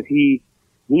manager, because he's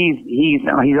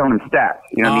on his stats.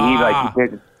 You know what I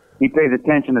mean? He pays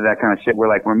attention to that kind of shit.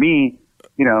 Where me,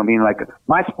 you know, I mean, like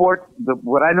my sports.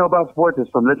 What I know about sports is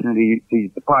from listening to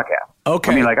the podcast.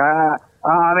 Okay. I mean, like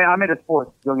I'm into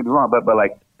sports. Don't get me wrong, but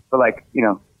you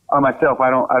know, on myself, I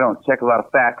don't check a lot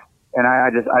of facts, and I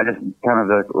just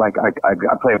kind of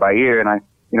I play it by ear, and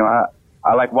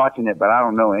I like watching it, but I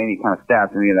don't know any kind of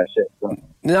stats or any of that shit. So.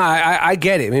 No, I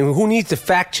get it. I mean, who needs to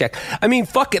fact check? I mean,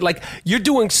 fuck it. Like, you're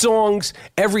doing songs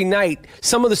every night.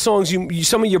 Some of the songs,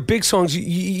 some of your big songs,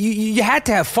 you had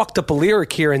to have fucked up a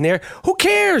lyric here and there. Who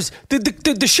cares?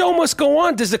 The show must go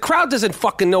on. The crowd doesn't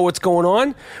fucking know what's going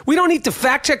on. We don't need to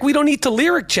fact check. We don't need to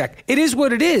lyric check. It is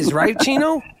what it is, right,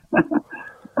 Chino?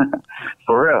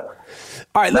 For real.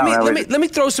 All right, let me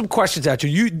throw some questions at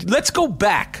you. Let's go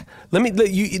back.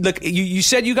 You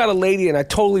said you got a lady, and I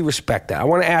totally respect that. I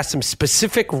want to ask some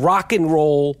specific rock and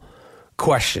roll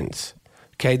questions.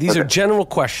 Okay, these are general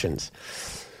questions.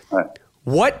 All right.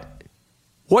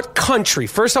 What country?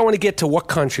 First, I want to get to what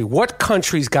country. What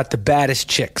country's got the baddest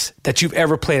chicks that you've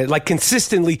ever played at? Like,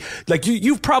 consistently, like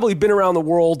you've probably been around the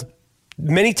world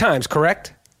many times,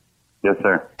 correct? Yes,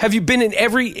 sir. Have you been in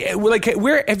every, like,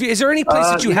 where have you, is there any place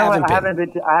that you haven't been?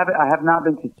 I have not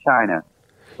been to China,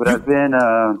 but I've been.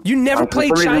 You never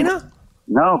played China?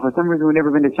 No, for some reason we've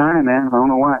never been to China, man. I don't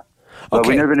know why. But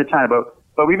we've never been to China,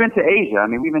 but we've been to Asia. I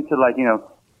mean, we've been to, like,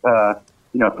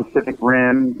 Pacific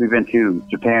Rim. We've been to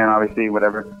Japan, obviously,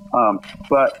 whatever.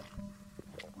 But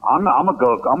I'm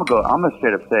gonna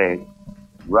straight up say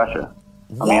Russia.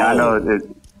 Whoa. I mean, I know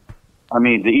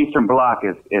the Eastern Bloc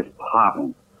is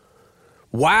popping.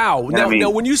 Wow. You know Now,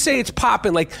 when you say it's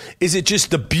popping, like, is it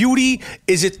just the beauty?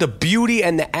 Is it the beauty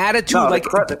and the attitude? No, like,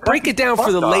 break it down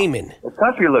for the layman. The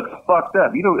country looks fucked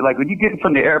up. You know, like when you get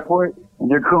from the airport and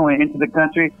they're going into the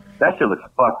country, that shit looks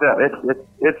fucked up.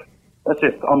 That's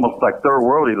just almost like third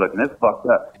worldy looking. It's fucked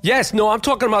up. Yes. No, I'm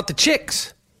talking about the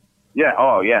chicks. Yeah.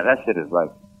 Oh, yeah. That shit is like,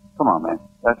 come on, man.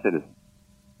 That shit is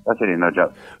no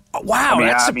joke. Wow,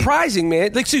 that's surprising,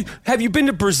 man. Like, so have you been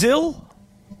to Brazil?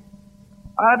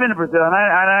 I've been to Brazil, and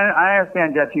I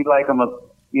understand that you like them a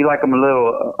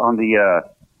little on the,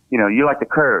 you like the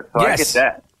curve. So yes. I get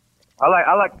that. I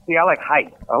like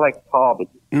height. I like tall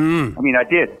bitches. I mean, I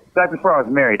did. Back before I was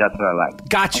married, that's what I like.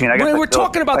 Gotcha. I mean, we're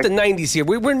talking about the 90s here.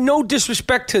 We're no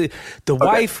disrespect to the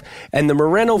wife and the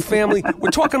Moreno family. We're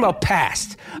talking about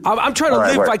past. I'm trying to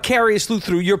live vicariously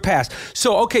through your past.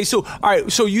 So, all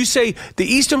right. So you say the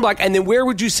Eastern Bloc, and then where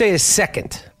would you say is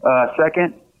second?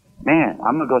 Second, man,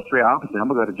 I'm going to go straight opposite. I'm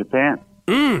going to go to Japan.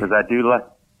 Because I do.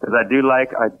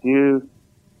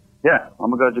 Yeah, I'm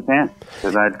going to go to Japan.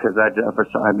 Because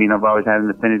I've always had an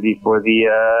affinity for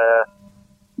the,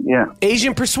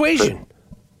 Asian persuasion.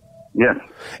 Yes.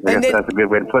 That's a good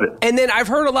way to put it. And then I've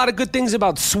heard a lot of good things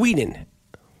about Sweden.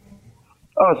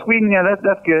 Oh, Sweden, yeah,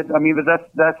 that's good. I mean, but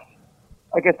that's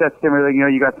I guess that's similar. You know,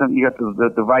 you got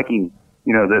the Viking,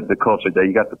 the culture there.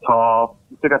 You still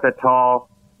got that tall,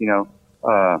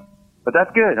 but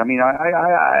that's good. I mean,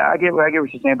 I get what you're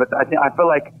saying, but I feel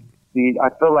like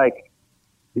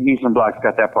the Eastern Bloc's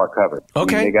got that part covered.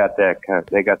 Okay. I mean,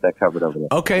 they got that covered over there.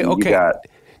 Okay. I mean,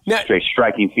 you got straight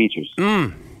striking features.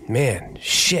 Man,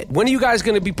 shit. When are you guys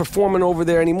going to be performing over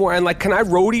there anymore? And, like, can I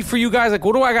roadie for you guys? Like,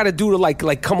 what do I got to do to, like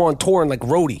come on tour and, like,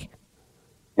 roadie?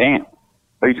 Damn.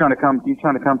 Are you trying to come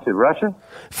to Russia?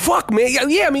 Fuck, man.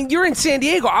 Yeah, I mean, you're in San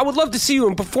Diego. I would love to see you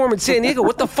and perform in San Diego.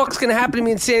 What the fuck's going to happen to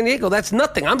me in San Diego? That's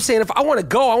nothing. I'm saying if I want to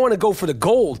go for the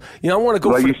gold. I want to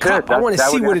go for the cup. I want to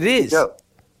see what it is. That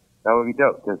would be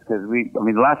dope. Because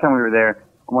the last time we were there,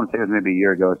 I want to say it was maybe a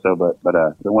year ago or so, but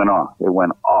it went off. It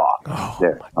went off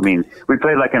there. I mean, we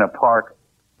played like in a park.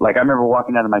 Like I remember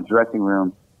walking out of my dressing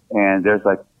room, and there's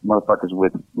like motherfuckers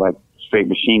with like straight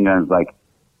machine guns, like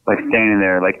standing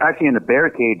there. Like actually in the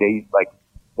barricade, they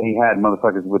had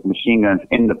motherfuckers with machine guns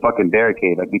in the fucking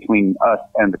barricade, like between us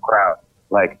and the crowd.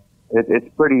 Like it's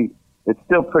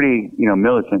still pretty,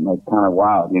 militant, like kind of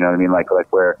wild. You know what I mean? Like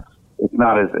where it's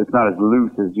not as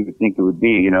loose as you would think it would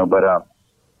be. But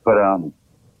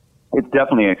it's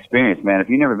definitely an experience, man. If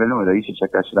you've never been over there, you should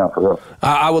check that shit out for real.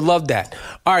 I would love that.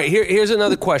 All right, here's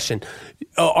another question.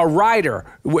 A rider.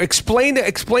 Explain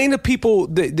to people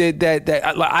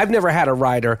that I've never had a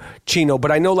rider, Chino,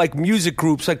 but I know like music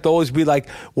groups, like they'll always be like,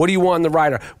 what do you want in the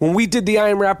rider? When we did the I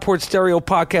Am Rappaport Stereo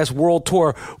Podcast World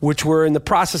Tour, which we're in the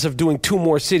process of doing 2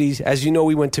 more cities, as you know,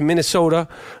 we went to Minnesota,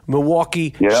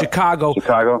 Milwaukee, Chicago.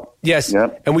 Yes,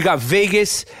 and we got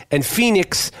Vegas and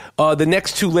Phoenix, the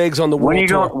next 2 legs on the World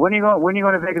Tour. When are you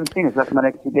going to Vegas and Phoenix? That's my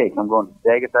next 2 dates. I'm going to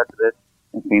Vegas after this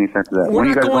and Phoenix after that. We're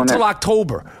not going till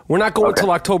October. We're not going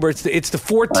till October. It's the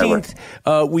 14th.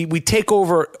 We take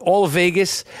over all of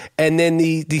Vegas, and then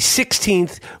the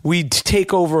 16th we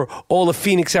take over all of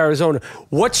Phoenix, Arizona.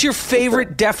 What's your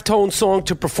favorite Deftones song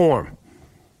to perform?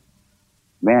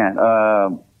 Man,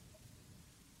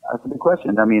 that's a good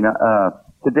question. I mean,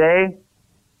 today.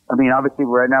 I mean, obviously,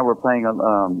 right now we're playing.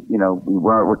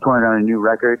 We're touring on a new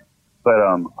record, but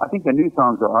I think the new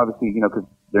songs are obviously, because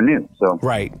they're new. So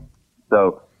right.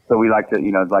 So we like to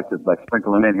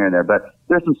sprinkle them in here and there. But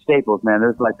there's some staples, man.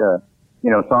 There's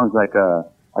songs like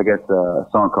I guess a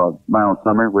song called "My Own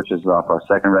Summer," which is off our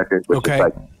second record. Which is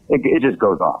like it just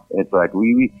goes off. It's like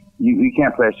you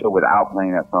can't play a show without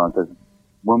playing that song because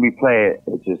when we play it,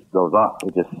 it just goes off.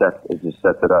 It just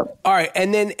sets it up. All right,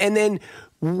 and then.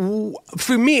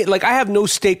 For me, like I have no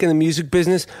stake in the music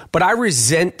business, but I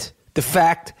resent the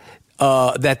fact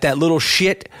that little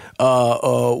shit,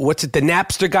 what's it, the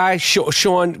Napster guy,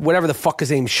 Sean, whatever the fuck his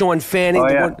name, Sean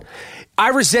Fanning. I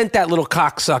resent that little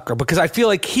cocksucker because I feel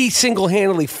like he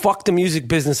single-handedly fucked the music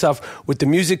business up with the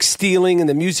music stealing and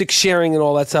the music sharing and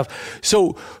all that stuff.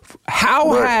 So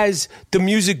how has the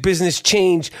music business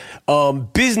changed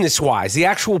business-wise, the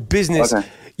actual business? Okay.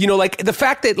 Like the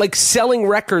fact that like selling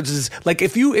records is like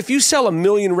if you sell 1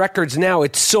 million records now,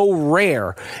 it's so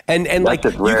rare and like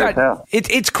you got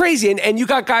it's crazy and you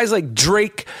got guys like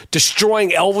Drake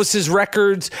destroying Elvis's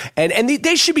records and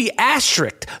they should be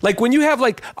asterisked. Like when you have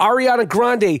like Ariana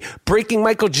Grande breaking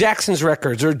Michael Jackson's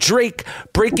records or Drake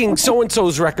breaking so and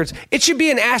so's records, it should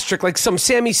be an asterisk like some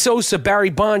Sammy Sosa,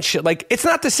 Barry Bonds shit. Like it's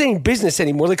not the same business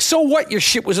anymore. Like so what? Your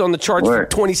shit was on the charts for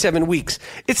 27 weeks.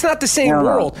 It's not the same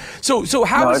world. So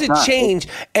how does it change?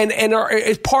 And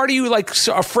is part of you like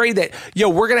afraid that,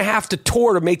 we're going to have to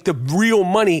tour to make the real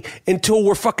money until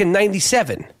we're fucking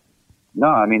 97? No,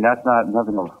 I mean, that's not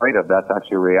nothing I'm afraid of. That's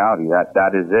actually reality.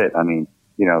 That is it. I mean,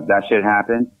 that shit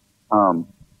happened.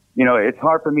 It's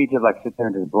hard for me to like sit there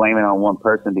and just blame it on one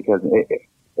person, because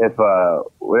if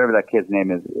whatever that kid's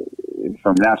name is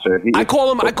from Nashville, I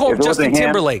call him Justin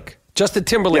Timberlake. Justin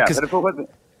Timberlake. Yeah, but if it wasn't,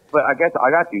 but I guess I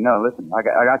got you. No, listen, I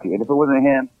got you. And if it wasn't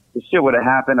him, the shit would have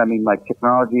happened. I mean, like,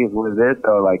 technology is what it is.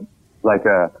 So it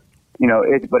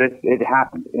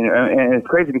happened, and it's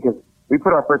crazy because we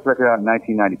put our first record out in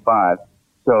 1995.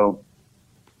 So,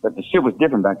 but the shit was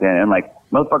different back then, and like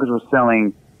motherfuckers were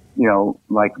selling,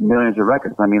 like millions of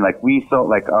records. I mean, like we sold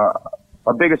like our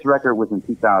biggest record was in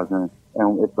 2000,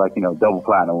 and it's like double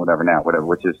platinum, whatever,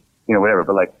 which is whatever.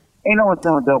 But like, ain't no one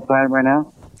selling double platinum right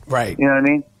now, right? You know what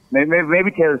I mean?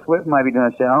 Maybe Taylor Swift might be doing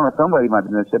that shit. I don't know, somebody might be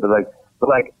doing that shit, but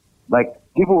like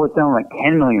people were selling like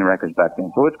 10 million records back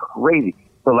then. So it's crazy.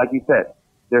 So like you said,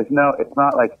 it's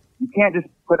not like you can't just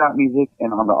put out music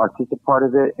and on the artistic part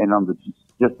of it and on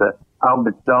just the album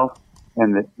itself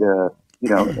and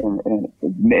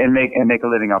and make a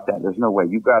living off that. There's no way.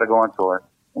 You've got to go on tour,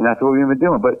 and that's what we've been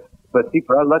doing. But see,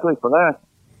 luckily for us,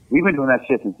 we've been doing that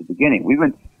shit since the beginning. We've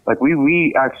been like we've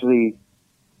made ourselves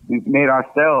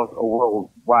a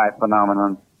worldwide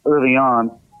phenomenon early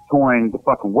on, touring the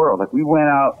fucking world. Like we went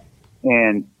out,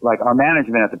 and like our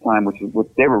management at the time, which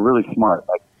they were really smart.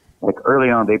 Like early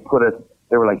on, they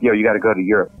were like, yo, you got to go to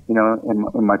Europe. In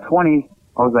my 20s,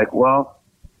 I was like, well,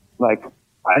 like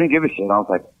I didn't give a shit. I was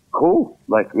like, cool,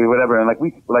 like whatever. And like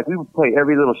we would play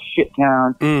every little shit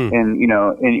town in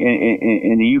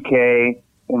the UK,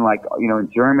 and like in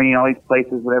Germany, all these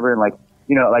places, whatever. And like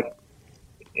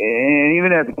and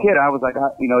even as a kid, I was like,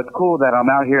 it's cool that I'm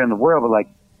out here in the world, but like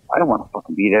I don't want to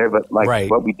fucking be there. But like, right.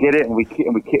 But we did it, and we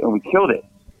killed it.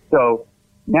 So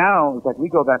now it's like we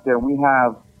go back there and we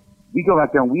have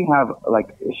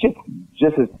like shit's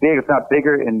just as big, if not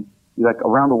bigger, in like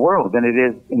around the world than it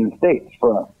is in the States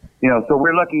for us. So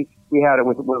we're lucky we had it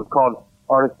with what was called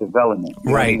artist development.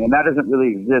 Right. And that doesn't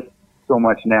really exist so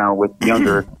much now with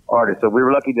younger artists. So we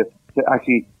were lucky to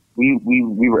actually, we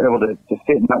were able to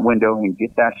fit in that window and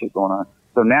get that shit going on.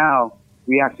 So now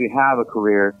we actually have a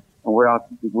career, and we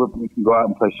can go out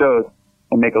and play shows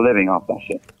and make a living off that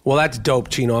shit. Well, that's dope,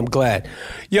 Chino. I'm glad.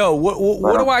 Yo,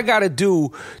 what do I got to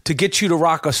do to get you to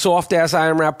rock a soft ass I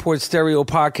Am Rapaport Stereo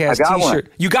podcast T-shirt?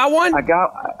 One. You got one? I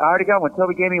already got one.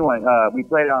 Toby gave me one. We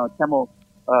played it on Kimmel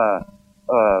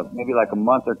maybe like a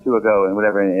month or two ago, and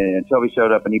whatever. And Toby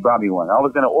showed up and he brought me one. I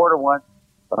was gonna order one,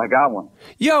 but I got one.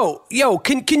 Yo,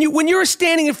 can you, when you're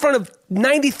standing in front of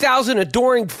 90,000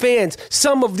 adoring fans,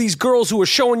 some of these girls who are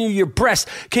showing you your breasts,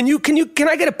 can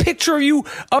I get a picture of you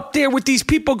up there with these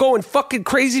people going fucking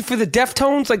crazy for the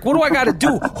Deftones? Like, what do I got to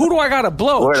do? Who do I got to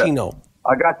blow, Chino?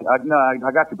 I got you. I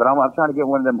got you, but I'm trying to get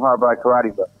one of them hard by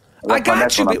karate. I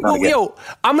got you. Yo,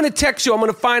 I'm going to text you. I'm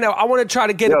going to find out. I want to try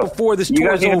to get it before this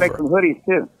tour is over. You guys need to make some hoodies,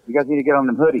 too. You guys need to get on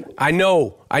them hoodies. I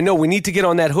know. We need to get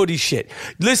on that hoodie shit.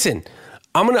 Listen,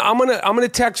 I'm gonna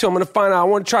text you. I'm gonna find out. I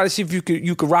want to try to see if you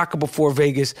could rock it before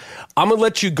Vegas. I'm gonna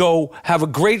let you go. Have a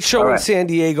great show in San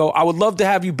Diego. I would love to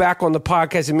have you back on the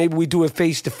podcast, and maybe we do it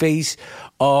face to face.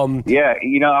 Yeah,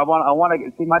 I want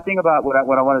to see. My thing about what I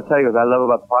want to tell you is I love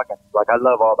about the podcast. Like I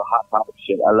love all the hot topic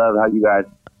shit. I love how you guys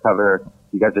cover.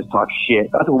 You guys just talk shit.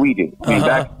 That's what we do. I mean,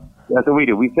 that's what we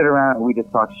do. We sit around and we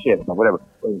just talk shit. Whatever.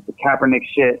 Whether it's the Kaepernick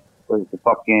shit, whether it's the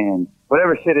fucking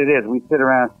whatever shit it is, we sit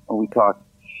around and we talk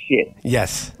shit.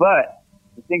 Yes. But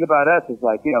the thing about us is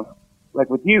like, like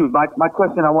with you, my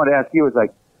question I want to ask you is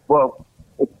like, well,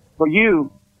 for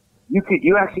you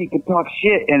actually can talk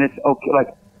shit, and it's okay.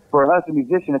 Like for us, a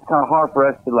musician, it's kind of hard for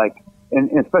us to like,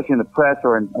 and especially in the press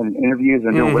or in interviews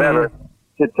or doing whatever,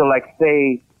 to like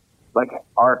say like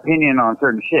our opinion on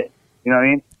certain shit. You know what I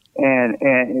mean? And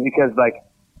because like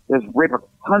there's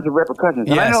tons of repercussions.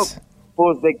 Yes. And I know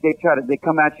fools they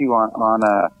come at you on on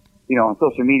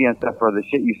social media and stuff for the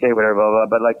shit you say, whatever, blah, blah,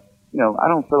 blah. But like, I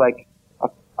don't feel like, I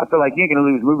feel like you ain't gonna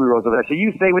lose movie roles over that. So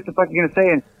you say what the fuck you're gonna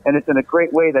say, and it's in a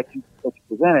great way that you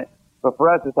present it. But for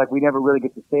us, it's like we never really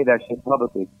get to say that shit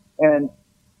publicly, and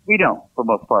we don't for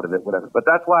most part of it, whatever. But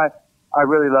that's why I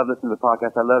really love listening to the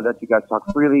podcast. I love that you guys talk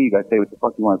freely. You guys say what the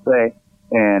fuck you want to say,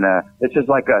 and it's just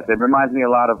like us. It reminds me a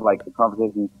lot of like the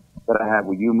conversations that I have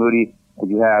with you, Moody, and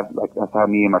you have like that's how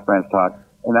me and my friends talk.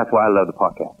 And that's why I love the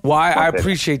podcast. Well, I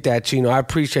appreciate that, Chino. I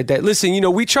appreciate that. Listen,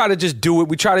 we try to just do it.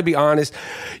 We try to be honest.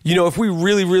 If we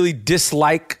really, really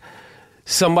dislike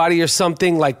somebody or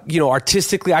something, like,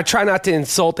 artistically, I try not to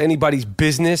insult anybody's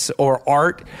business or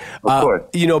art, Of course.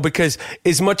 because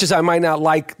as much as I might not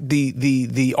like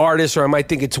the artist, or I might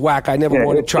think it's whack, I never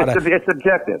want to try to. It's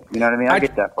subjective. You know what I mean? I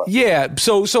get that part. Yeah.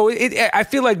 So I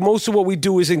feel like most of what we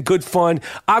do is in good fun.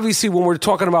 Obviously, when we're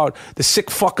talking about the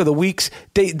sick fuck of the weeks,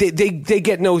 they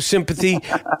get no sympathy,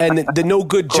 and the no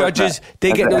good judges,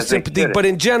 they get no sympathy. But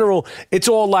in general, it's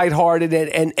all lighthearted,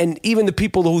 and even the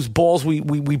people whose balls we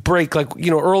break, like,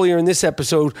 earlier in this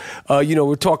episode,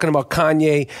 we're talking about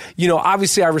Kanye.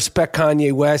 Obviously I respect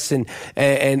Kanye West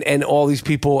and all these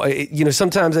people.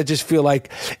 Sometimes I just feel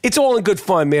like it's all in good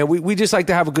fun, man. We just like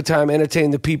to have a good time,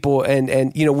 entertain the people,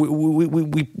 and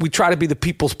we try to be the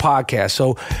people's podcast.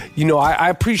 So, I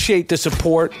appreciate the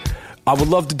support. I would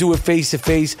love to do it face to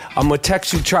face. I'm gonna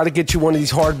text you, try to get you one of these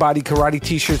hard body karate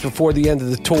T-shirts before the end of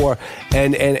the tour,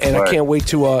 and I can't wait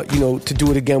to to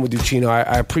do it again with you, Chino.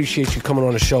 I appreciate you coming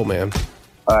on the show, man.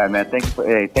 All right, man. Thank you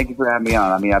for having me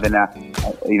on. I mean, I've been, it's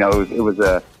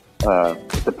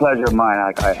a pleasure of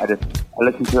mine. I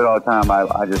listen to it all the time.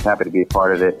 I just happy to be a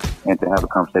part of it, and to have a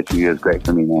conversation with you is great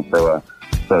for me, man.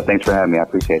 So thanks for having me. I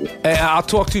appreciate it. And I'll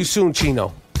talk to you soon,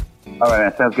 Chino. All right,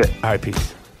 man. Sounds good. All right,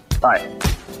 peace. All right.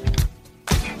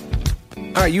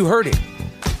 All right, you heard it.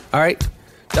 All right,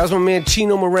 that was my man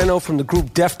Chino Moreno from the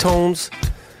group Deftones.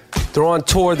 They're on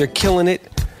tour. They're killing it.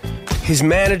 His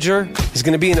manager is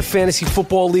going to be in a fantasy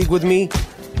football league with me,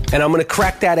 and I'm going to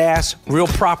crack that ass real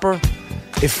proper.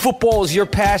 If football is your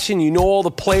passion, you know all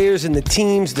the players and the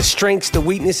teams, the strengths, the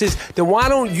weaknesses, then why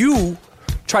don't you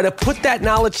try to put that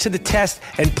knowledge to the test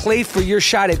and play for your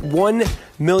shot at $1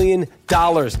 million.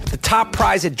 The top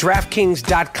prize at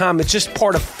DraftKings.com. It's just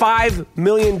part of $5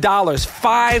 million.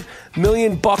 $5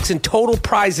 million in total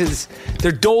prizes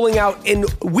they're doling out in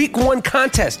week one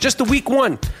contest, just the week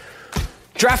one.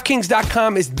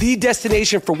 DraftKings.com is the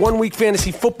destination for 1 week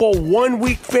fantasy football. 1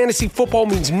 week fantasy football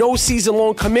means no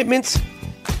season-long commitments.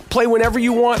 Play whenever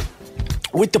you want,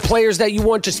 with the players that you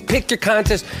want. Just pick your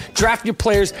contest, draft your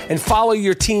players, and follow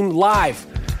your team live.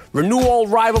 Renew all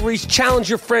rivalries, challenge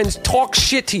your friends, talk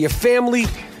shit to your family,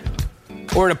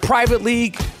 or in a private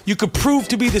league. You could prove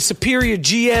to be the superior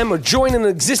GM or join an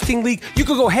existing league. You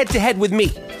could go head-to-head with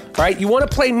me. All right, you want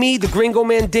to play me, the Gringo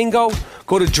Mandingo?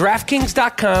 Go to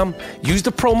DraftKings.com, use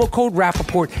the promo code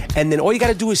Rappaport, and then all you got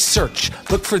to do is search.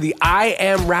 Look for the I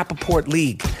Am Rappaport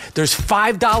League. There's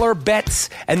 $5 bets,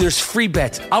 and there's free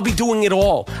bets. I'll be doing it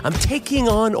all. I'm taking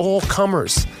on all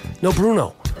comers. No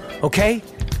Bruno, okay?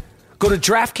 Go to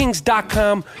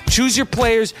DraftKings.com, choose your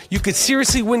players. You could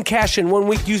seriously win cash in 1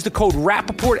 week. Use the code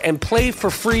Rappaport and play for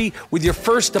free with your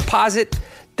first deposit.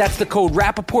 That's the code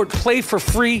Rappaport. Play for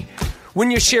free. Win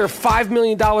your share of $5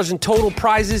 million in total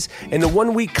prizes in the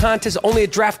 1 week contest only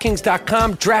at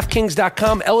DraftKings.com.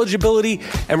 DraftKings.com. Eligibility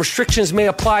and restrictions may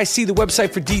apply. See the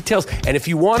website for details. And if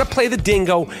you want to play the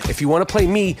dingo, if you want to play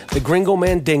me, the Gringo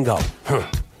Mandingo,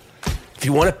 if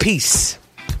you want a piece,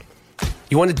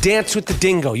 you want to dance with the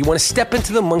dingo, you want to step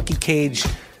into the monkey cage,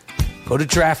 go to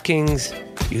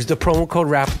DraftKings, use the promo code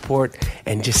Rappaport,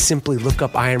 and just simply look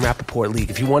up I Am Rappaport League.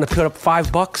 If you want to put up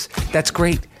 $5, that's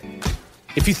great.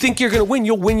 If you think you're going to win,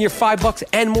 you'll win your $5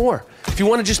 and more. If you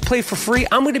want to just play for free,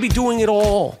 I'm going to be doing it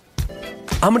all.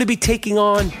 I'm going to be taking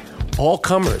on all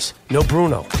comers. No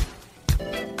Bruno.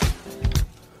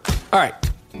 All right.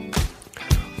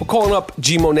 We're calling up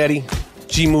G Monetti,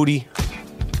 G Moody,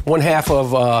 one half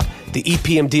of the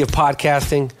EPMD of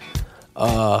podcasting,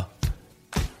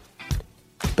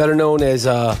 better known as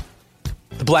the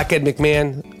Black Ed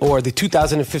McMahon, or the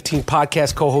 2015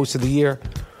 podcast co-host of the year.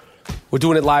 We're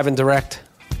doing it live and direct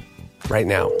right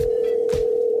now.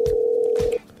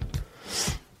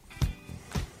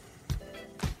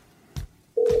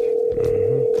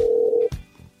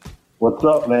 What's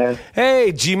up, man?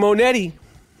 Hey, G Monetti.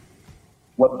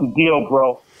 What's the deal,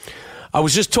 bro? I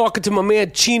was just talking to my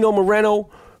man Chino Moreno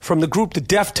from the group The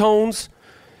Deftones.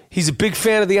 He's a big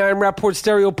fan of the I Am Rappaport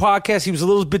Stereo podcast. He was a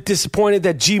little bit disappointed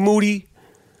that G Moody,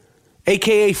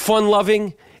 a.k.a. Fun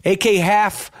Loving, a.k.a.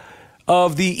 half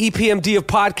of the EPMD of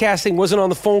podcasting, wasn't on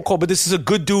the phone call, but this is a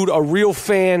good dude, a real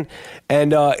fan,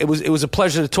 and it was a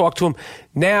pleasure to talk to him.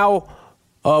 Now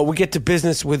we get to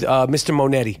business with Mr.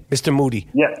 Moody.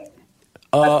 Yes,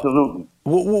 absolutely.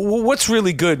 What's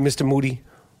really good, Mr. Moody?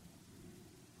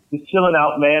 Just chilling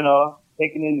out, man.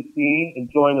 Taking in the scene,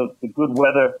 enjoying the good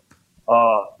weather,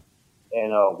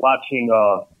 and watching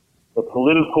the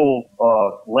political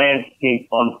landscape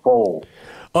unfold.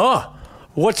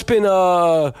 What's been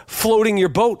floating your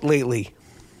boat lately?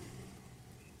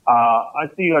 I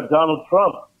see Donald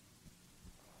Trump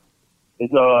is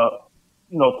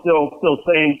still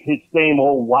saying his same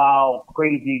old wild,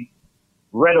 crazy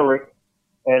rhetoric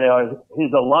and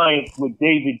his alliance with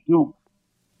David Duke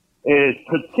is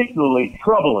particularly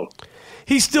troubling.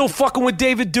 He's still fucking with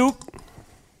David Duke?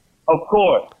 Of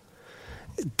course.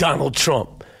 Donald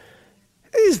Trump.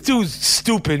 This dude's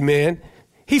stupid, man.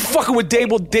 He fucking with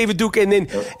David Duke, and then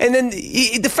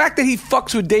the fact that he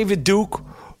fucks with David Duke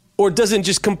or doesn't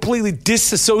just completely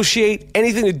disassociate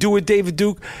anything to do with David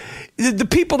Duke, the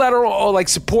people that are all like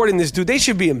supporting this dude, they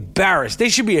should be embarrassed. They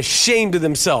should be ashamed of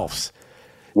themselves.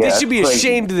 Yeah, they should be crazy.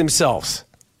 ashamed of themselves.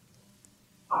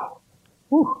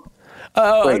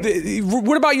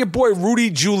 What about your boy Rudy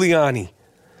Giuliani?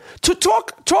 To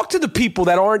talk to the people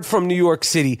that aren't from New York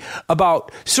City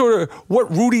about sort of what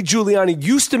Rudy Giuliani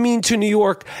used to mean to New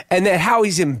York, and that how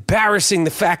he's embarrassing the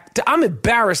fact. I'm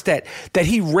embarrassed that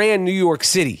he ran New York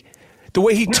City. The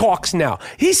way he talks now,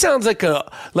 he sounds like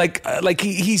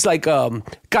he's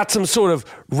got some sort of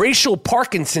racial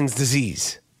Parkinson's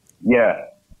disease. Yeah.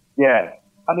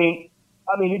 I mean,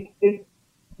 it's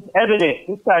evident.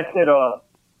 This guy said,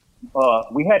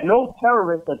 we had no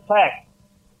terrorist attacks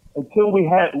until we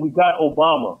got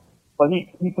Obama, but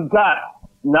he forgot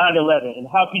 9/11, and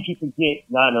how could you forget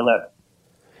 9/11?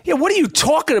 Yeah, what are you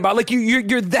talking about? Like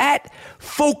you're that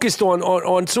focused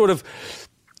on sort of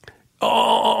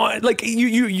like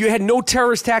you had no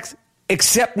terrorist attacks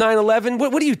except 9/11.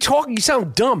 What are you talking? You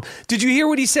sound dumb. Did you hear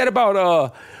what he said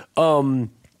about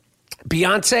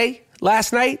Beyonce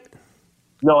last night?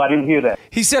 No, I didn't hear that.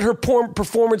 He said her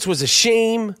performance was a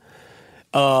shame.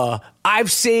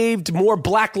 I've saved more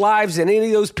black lives than any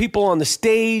of those people on the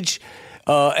stage,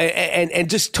 and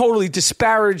just totally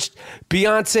disparaged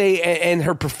Beyonce and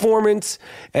her performance.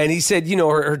 And he said,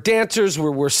 her dancers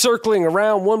were circling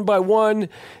around one by one,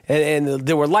 and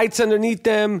there were lights underneath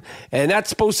them, and that's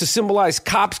supposed to symbolize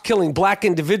cops killing black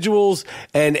individuals,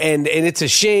 and it's a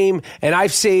shame. And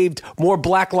I've saved more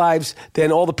black lives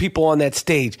than all the people on that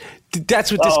stage.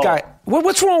 That's what this guy.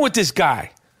 What's wrong with this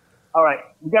guy? All right,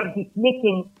 we got to dismiss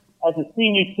him as a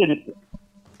senior citizen.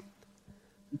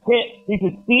 He's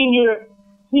a senior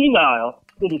senile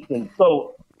citizen,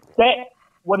 so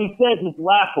what he says is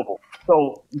laughable.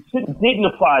 So you shouldn't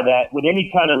dignify that with any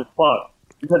kind of response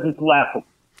because it's laughable.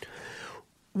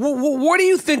 What do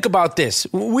you think about this?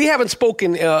 We haven't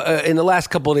spoken in the last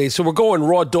couple of days, so we're going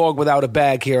raw dog without a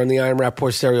bag here on the Iron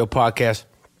Rapport Stereo podcast.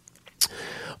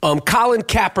 Colin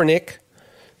Kaepernick,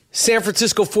 San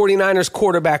Francisco 49ers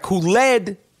quarterback who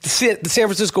led the San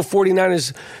Francisco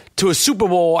 49ers to a Super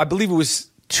Bowl, I believe it was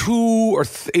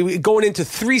going into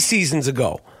 3 seasons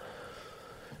ago.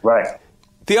 Right.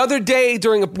 The other day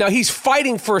now he's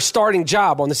fighting for a starting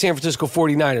job on the San Francisco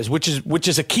 49ers, which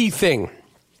is a key thing.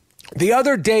 The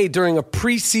other day during a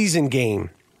preseason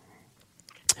game,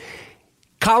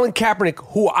 Colin Kaepernick,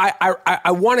 who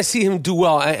I want to see him do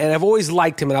well, and I've always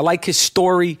liked him, and I like his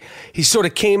story. He sort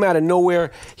of came out of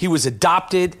nowhere. He was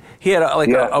adopted. He had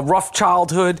a rough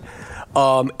childhood,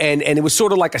 and it was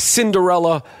sort of like a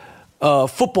Cinderella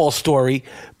football story.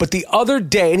 But the other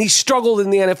day, and he struggled in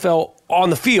the NFL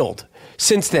on the field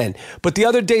since then. But the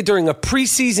other day during a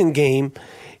preseason game,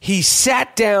 he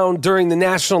sat down during the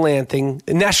national anthem,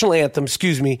 and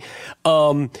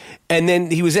then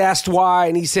he was asked why,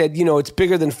 and he said, it's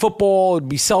bigger than football. It'd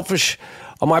be selfish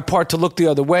on my part to look the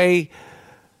other way.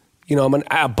 I'm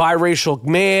a biracial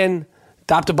man,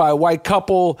 adopted by a white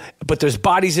couple, but there's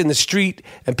bodies in the street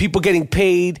and people getting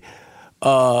paid,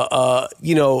 people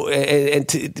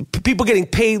getting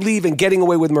paid leave and getting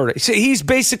away with murder. So he's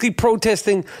basically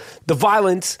protesting the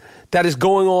violence that is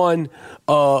going on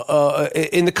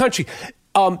in the country.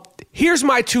 Here's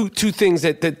my two things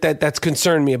that's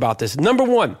concerned me about this. Number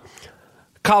one,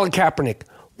 Colin Kaepernick,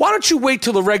 why don't you wait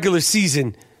till the regular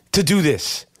season to do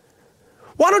this?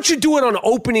 Why don't you do it on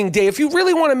opening day? If you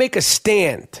really want to make a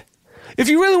stand, if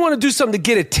you really want to do something to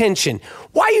get attention,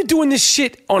 why are you doing this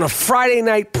shit on a Friday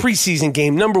night preseason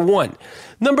game? Number one.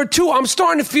 Number two, I'm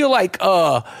starting to feel like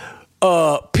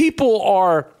people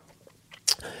are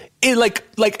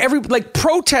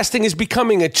protesting is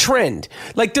becoming a trend.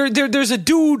 Like there's a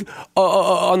dude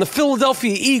on the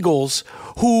Philadelphia Eagles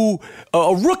who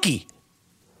a rookie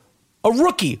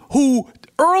who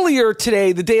earlier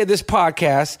today, the day of this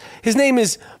podcast, his name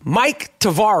is Mike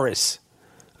Tavares.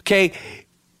 Okay,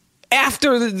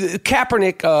 after the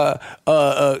Kaepernick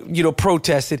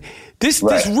protested, this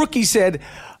rookie said,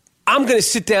 "I'm going to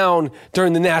sit down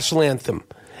during the national anthem,"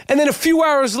 and then a few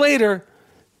hours later,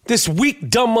 this weak,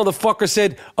 dumb motherfucker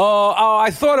said,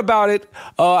 I thought about it.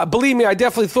 Believe me, I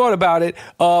definitely thought about it.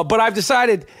 But I've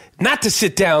decided not to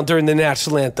sit down during the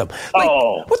national anthem.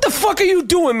 What the fuck are you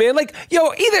doing, man? I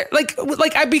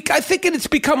think it's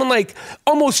becoming like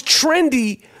almost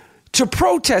trendy to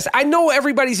protest. I know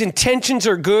everybody's intentions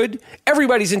are good.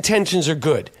 Everybody's intentions are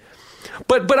good.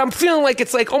 But I'm feeling like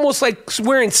it's like almost like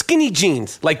wearing skinny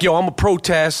jeans. Like, yo, I'm a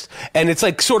protest. And it's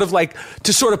like sort of like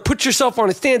to sort of put yourself on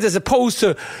a stand as opposed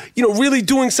to, really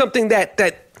doing something that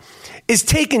is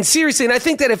taken seriously. And I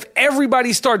think that if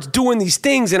everybody starts doing these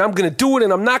things and I'm going to do it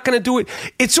and I'm not going to do it,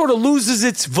 it sort of loses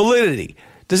its validity.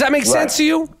 Does that make sense to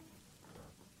you?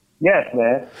 Yes,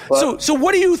 man. But so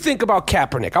what do you think about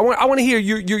Kaepernick? I want to hear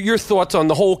your thoughts on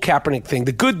the whole Kaepernick thing,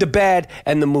 the good, the bad,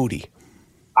 and the moody.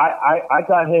 I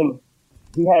got him.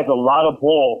 He has a lot of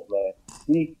balls, man.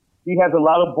 He has a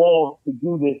lot of balls to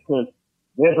do this because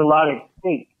there's a lot at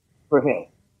stake for him.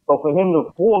 So for him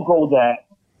to forego that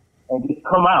and just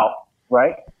come out,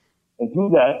 right, and do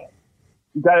that,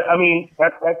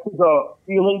 that's his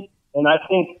feelings, and I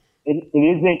think it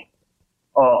isn't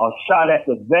a shot at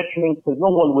the veterans, because no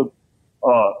one would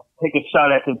take a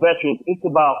shot at the veterans. It's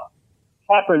about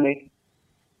Kaepernick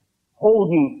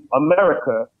holding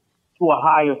America to a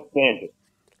higher standard.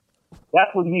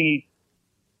 That's what in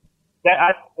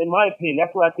my opinion,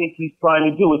 that's what I think he's trying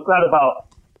to do. It's not about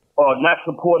not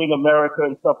supporting America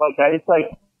and stuff like that. It's like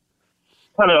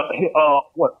kind of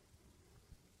what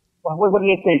do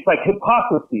they say? It's like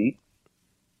hypocrisy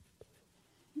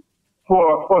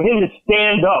for him to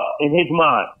stand up in his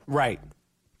mind. Right.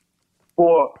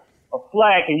 For a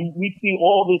flag, and we see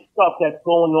all this stuff that's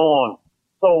going on.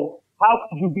 So how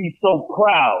could you be so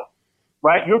proud,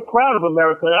 right? You're proud of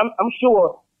America. And I'm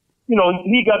sure,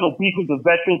 he got no beef with the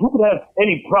veterans. Who could have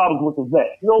any problems with the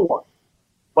vets? No one.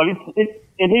 But it's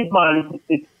in his mind,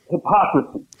 it's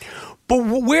hypocrisy. But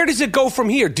where does it go from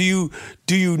here? Do you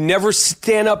never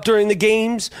stand up during the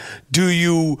games? Do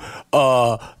you,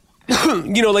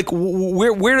 like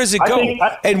where does it go?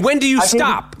 And when do you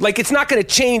stop? Like, it's not going to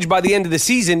change by the end of the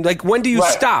season. Like, when do you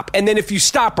stop? And then if you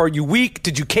stop, are you weak?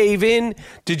 Did you cave in?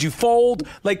 Did you fold?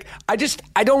 Like, I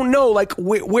don't know, like,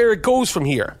 where it goes from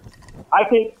here. I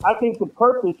think the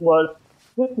purpose was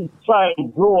this is trying to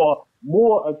draw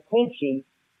more attention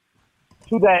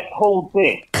to that whole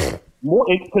thing.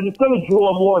 Because it's going to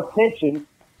draw more attention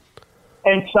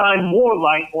and shine more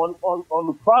light on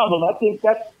the problem. I think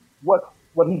that's what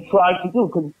he tried to do,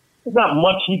 because there's not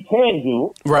much he can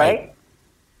do. Right?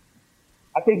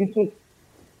 I think it's just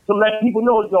to let people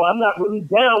know, I'm not really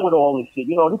down with all this shit.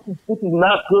 This is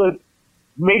not good.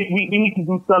 Maybe we need to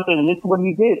do something, and this is what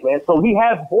he did, man. So he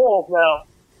has balls now.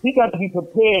 He got to be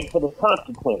prepared for the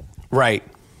consequence. Right.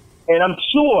 And I'm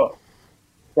sure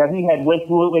that he had went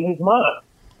through it in his mind.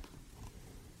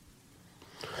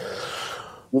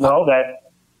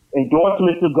 That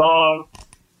endorsements are gone.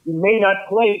 You may not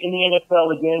play in the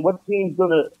NFL again. What team's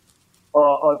going to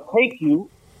take you,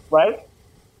 right?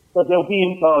 But there'll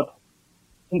be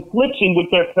confliction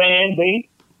with their fan base.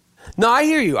 No, I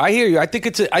hear you. I think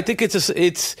it's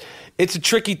a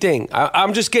tricky thing.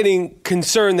 I'm just getting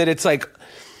concerned that it's like,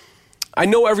 I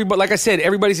know everybody, like I said,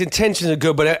 everybody's intentions are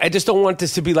good, but I just don't want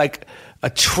this to be like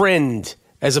a trend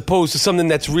as opposed to something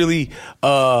that's really,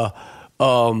 I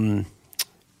don't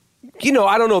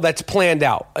know, that's planned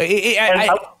out.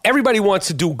 Everybody wants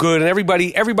to do good, and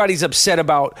everybody's upset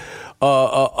about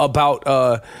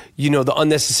the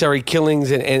unnecessary killings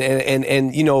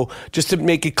and just to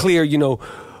make it clear,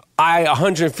 I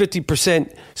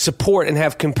 150% support and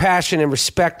have compassion and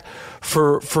respect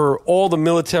for all the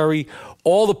military,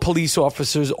 all the police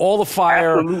officers, all the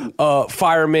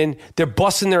firemen. They're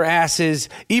busting their asses.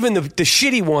 Even the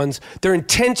shitty ones, their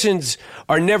intentions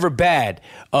are never bad.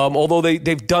 Although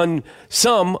they've done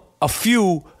a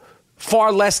few,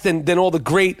 far less than all the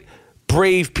great,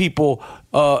 brave people.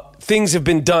 Things have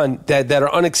been done that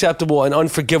are unacceptable and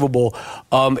unforgivable.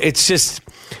 It's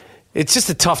just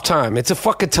a tough time. It's a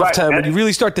fucking tough time. When you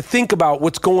really start to think about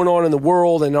what's going on in the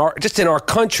world and in our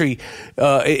country,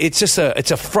 it's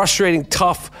a frustrating,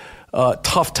 tough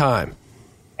time.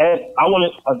 And I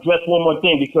want to address one more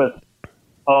thing, because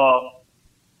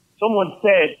someone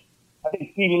said, I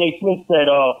think Stephen A. Smith said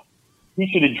he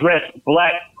should address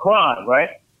black crime,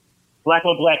 right? Black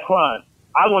on black crime.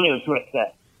 I want to address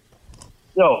that.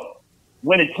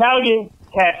 When Italian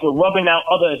cats were rubbing out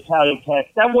other Italian cats,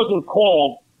 that wasn't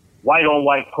called white on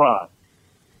white crime.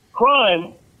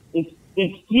 Crime is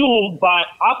fueled by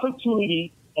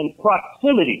opportunity and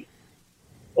proximity.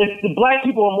 If the black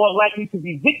people are more likely to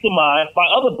be victimized by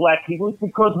other black people, it's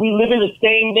because we live in the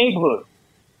same neighborhood.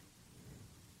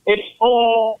 It's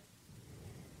all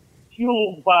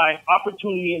fueled by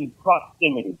opportunity and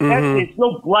proximity. It's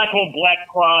no black on black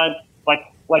crime, like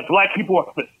black people are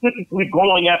specifically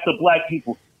going after black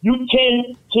people. You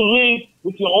tend to live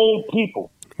with your own people.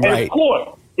 And of course,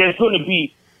 there's going to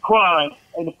be crime,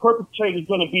 and the perpetrator is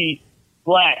going to be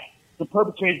black the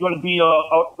perpetrator is going to be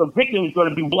the victim is going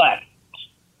to be black.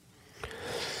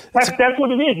 That's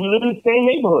what it is. We live in the same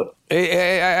neighborhood.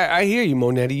 I hear you,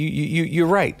 Monetti. You're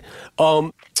right.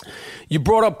 You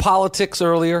brought up politics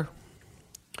earlier.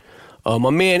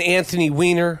 My man Anthony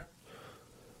Weiner.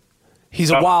 He's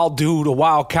a wild dude, a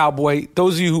wild cowboy.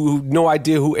 Those of you who have no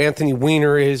idea who Anthony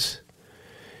Weiner is,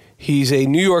 he's a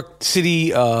New York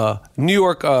City,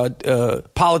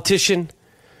 politician.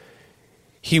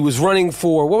 He was running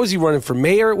for, what was he running for,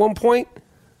 mayor at one point?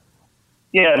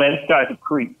 Yeah, man, this guy's a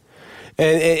creep.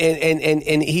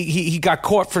 And he got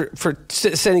caught for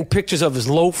sending pictures of his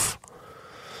loaf,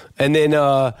 and then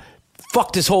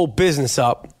fucked his whole business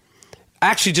up. I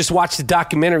actually just watched the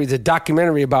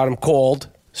documentary about him called,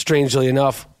 strangely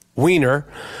enough, Weiner.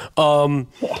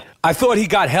 I thought he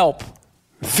got help,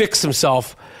 fixed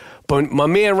himself, but my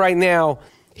man right now,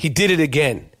 he did it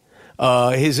again.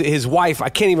 His wife, I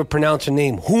can't even pronounce her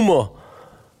name, Huma.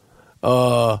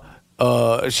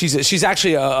 She's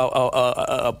actually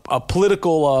a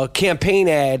political campaign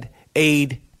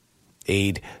aide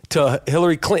to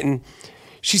Hillary Clinton.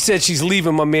 She said she's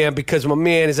leaving my man because my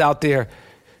man is out there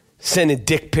sending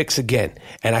dick pics again.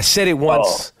 And I said it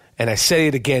once, and I say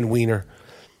it again, Weiner.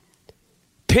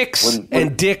 Pics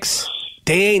and dicks,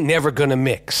 they ain't never gonna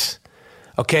mix.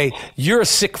 Okay, you're a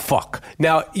sick fuck.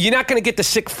 Now, you're not going to get the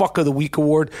Sick Fuck of the Week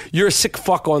award. You're a sick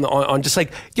fuck on just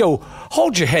like, yo,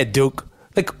 hold your head, Duke.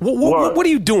 Like, what are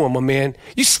you doing, my man?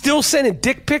 You still sending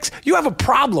dick pics? You have a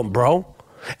problem, bro.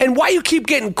 And why you keep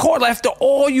getting caught after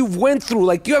all you've went through?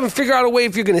 Like, you haven't figured out a way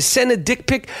if you're going to send a dick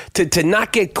pic to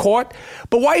not get caught?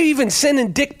 But why are you even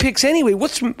sending dick pics anyway?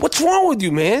 What's wrong with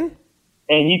you, man?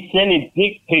 And he's sending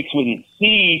dick pics with his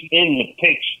seed in the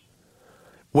picture.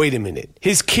 Wait a minute.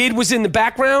 His kid was in the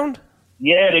background?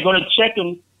 Yeah, they're going to check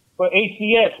him for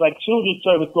ACS, like Children's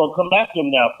Service going to come after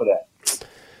him now for that.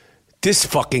 This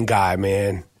fucking guy,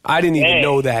 man. I didn't even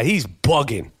know that. He's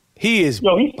bugging. He is.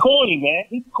 Yo, he's corny, man.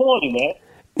 He's corny, man.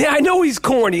 Yeah, I know he's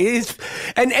corny.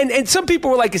 And some people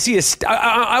were like, is he a...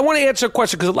 I want to answer a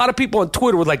question because a lot of people on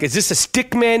Twitter were like, is this a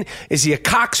stickman? Is he a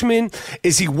coxman?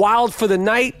 Is he wild for the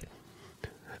night?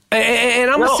 And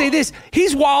I'm going to say this.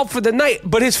 He's wild for the night,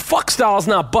 but his fuck style is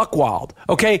not buck wild,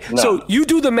 okay? No. So you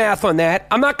do the math on that.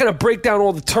 I'm not going to break down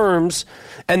all the terms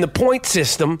and the point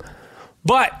system,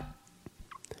 but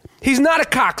he's not a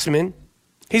coxman.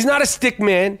 He's not a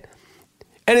stickman.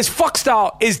 And his fuck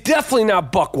style is definitely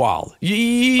not buck wild.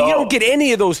 You don't get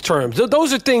any of those terms.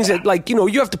 Those are things that, like, you know,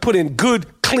 you have to put in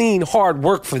good, clean, hard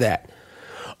work for that.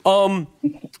 He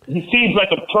seems like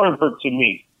a pervert to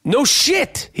me. No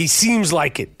shit. He seems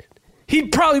like it.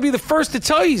 He'd probably be the first to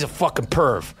tell you he's a fucking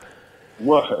perv.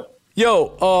 What?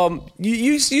 Yo,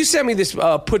 you sent me this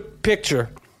picture.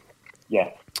 Yeah.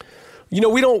 You know,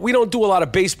 we don't do a lot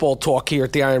of baseball talk here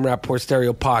at the I Am Rappaport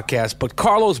Stereo podcast, but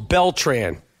Carlos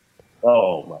Beltran.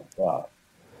 Oh my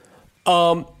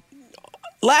God.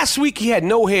 Last week he had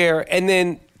no hair, and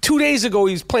then 2 days ago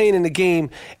he was playing in the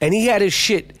game, and he had his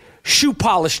shit shoe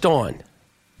polished on.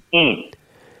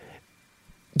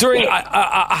 During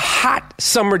a hot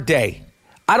summer day.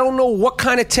 I don't know what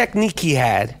kind of technique he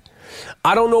had.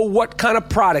 I don't know what kind of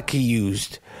product he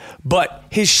used. But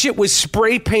his shit was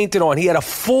spray painted on. He had a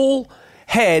full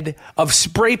head of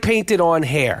spray painted on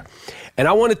hair. And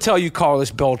I want to tell you,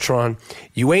 Carlos Beltran,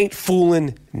 you ain't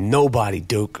fooling nobody,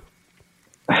 Duke.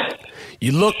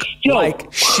 You look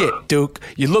like shit, Duke.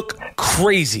 You look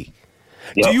crazy.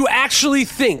 Yep. Do you actually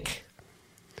think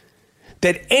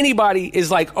that anybody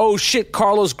is like, oh shit,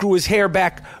 Carlos grew his hair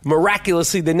back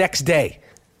miraculously the next day?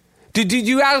 Did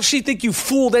you actually think you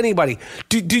fooled anybody?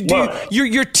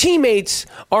 Your teammates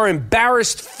are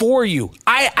embarrassed for you.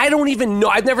 I don't even know.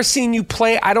 I've never seen you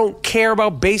play. I don't care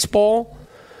about baseball.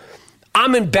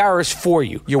 I'm embarrassed for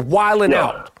you. You're wilding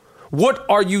out. What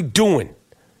are you doing?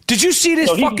 Did you see this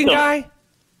fucking guy?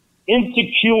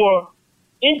 Insecure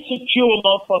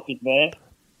motherfuckers, man.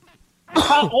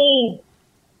 How old?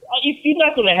 If you're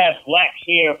not going to have black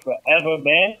hair forever,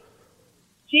 man,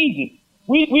 Jesus,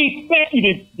 we expect you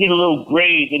to get a little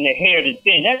grays in the hair to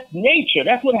thin. That's nature.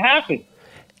 That's what happens.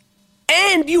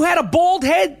 And you had a bald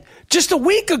head just a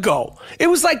week ago. It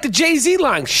was like the Jay-Z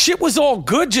line. Shit was all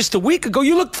good just a week ago.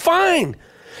 You looked fine.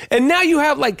 And now you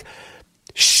have, like,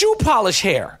 shoe polish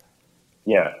hair.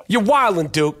 Yeah. You're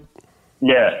wildin', Duke.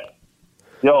 Yeah.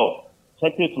 Yo,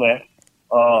 check this, man.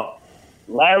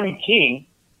 Larry King,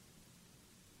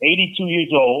 82 years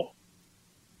old.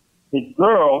 His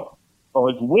girl,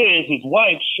 or his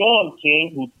wife, Sean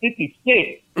King, who's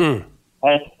 56,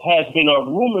 has been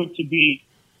rumored to be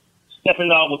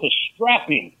stepping out with a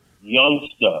strapping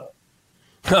youngster.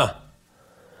 Huh.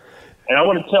 And I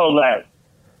want to tell Larry,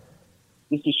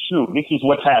 This is true. This is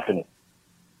what's happening.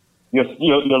 Your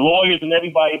lawyers and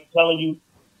everybody telling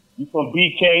you from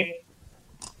BK.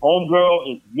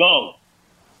 Homegirl is young.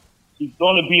 She's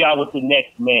going to be out with the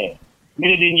next man.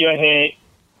 Get it in your head.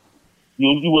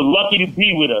 You were lucky to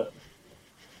be with her.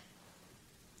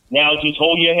 Now just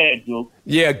hold your head, Duke.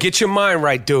 Yeah, get your mind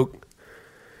right, Duke.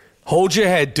 Hold your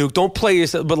head, Duke. Don't play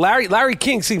yourself. But Larry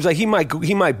King seems like he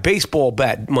might baseball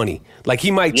bat money. Like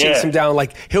he might chase him down.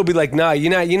 Like he'll be like, nah,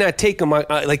 you're not taking my.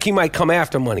 Like he might come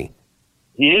after money.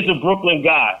 He is a Brooklyn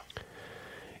guy.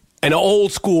 An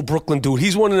old school Brooklyn dude.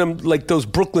 He's one of them, like those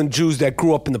Brooklyn Jews that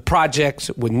grew up in the projects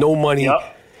with no money.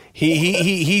 Yep.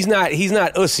 He's not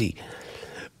ussy.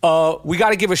 We got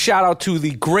to give a shout out to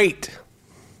the great,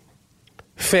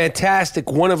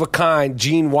 fantastic, one of a kind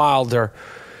Gene Wilder,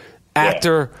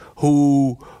 actor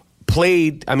who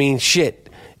played. I mean,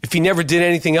 shit. If he never did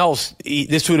anything else,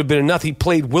 this would have been enough. He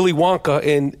played Willy Wonka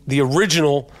in the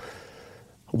original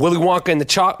Willy Wonka and the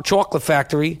Chocolate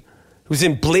Factory. He was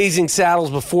in Blazing Saddles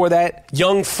before that.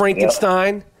 Young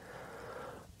Frankenstein.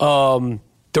 The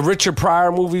Richard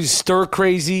Pryor movies, Stir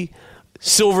Crazy,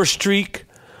 Silver Streak.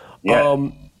 Yeah.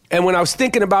 And when I was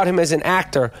thinking about him as an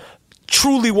actor,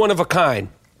 truly one of a kind.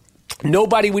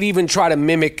 Nobody would even try to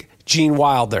mimic Gene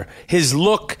Wilder. His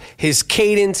look, his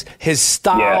cadence, his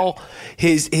style,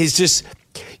 his just...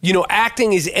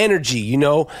 acting is energy,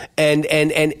 and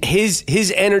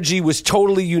his energy was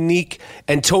totally unique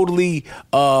and totally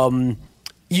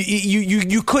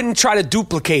you couldn't try to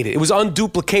duplicate it. It was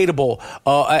unduplicatable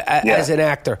as an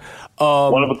actor.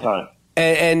 One of a kind.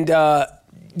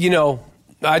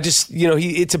 I just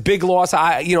it's a big loss.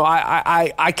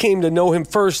 I came to know him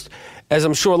first, as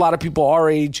I'm sure a lot of people our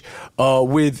age,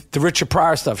 with the Richard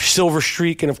Pryor stuff, Silver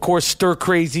Streak, and of course Stir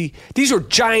Crazy. These are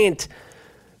giant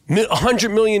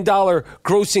 $100 million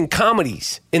grossing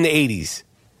comedies in the 80s.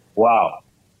 Wow.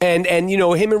 And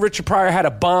him and Richard Pryor had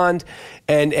a bond,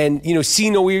 and see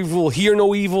no evil, hear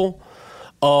no evil.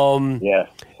 And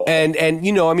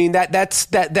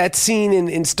that scene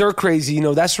in Stir Crazy,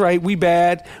 that's right, we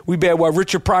bad while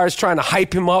Richard Pryor's trying to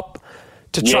hype him up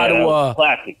to try to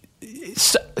classic.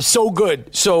 So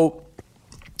good. So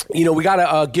we got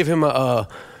to give him an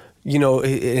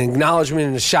acknowledgement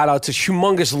and a shout out. It's a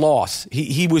humongous loss.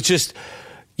 He was just,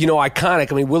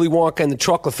 iconic. I mean, Willy Wonka and the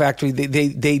Chocolate Factory,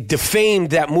 they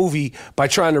defamed that movie by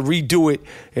trying to redo it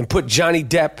and put Johnny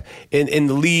Depp in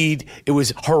the lead. It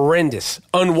was horrendous,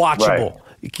 unwatchable. Right.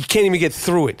 You can't even get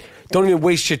through it. Don't even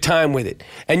waste your time with it.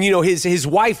 And, his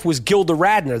wife was Gilda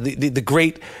Radner, the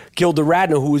great Gilda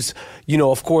Radner, who was,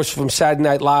 of course, from Saturday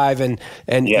Night Live and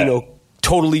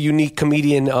totally unique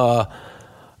comedian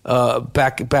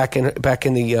back in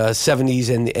the 70s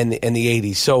and the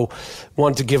 80s. So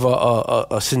wanted to give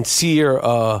a sincere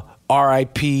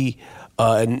RIP.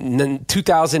 And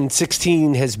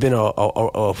 2016 has been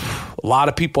a lot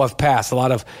of people have passed. A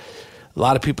lot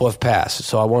of people have passed.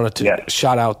 So I wanted to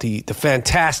shout out the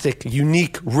fantastic,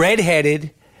 unique,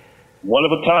 redheaded, one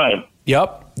of a kind.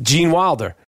 Yep, Gene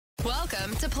Wilder.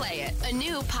 Welcome to Play It, a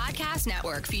new podcast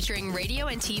network featuring radio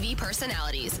and TV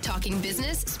personalities talking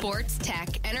business, sports, tech,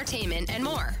 entertainment, and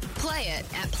more. Play it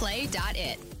at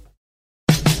play.it.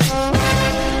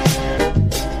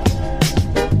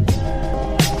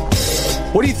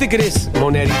 What do you think of this,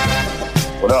 Monetti?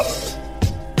 What up?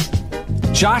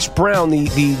 Josh Brown, the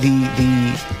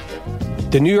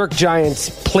New York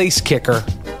Giants place kicker.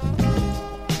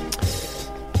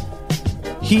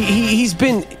 He's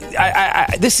been.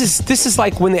 This is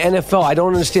like when the NFL. I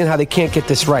don't understand how they can't get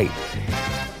this right.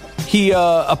 He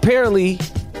apparently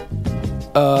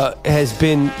has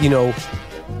been,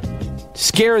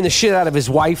 scaring the shit out of his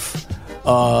wife.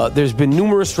 There's been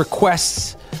numerous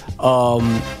requests.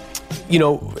 And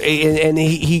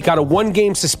he got a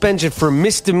 1-game suspension for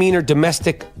misdemeanor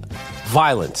domestic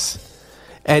violence.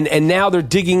 And now they're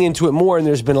digging into it more, and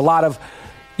there's been a lot of,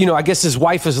 I guess his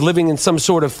wife is living in some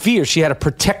sort of fear. She had a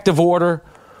protective order,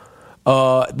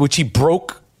 which he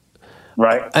broke.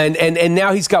 Right. And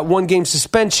now he's got 1-game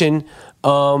suspension.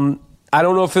 I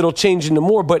don't know if it'll change into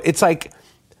more, but it's like,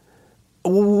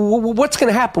 what's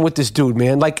going to happen with this dude,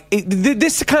 man? Like,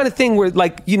 this is the kind of thing where,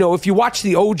 like, if you watch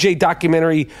the OJ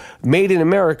documentary, Made in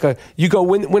America, you go,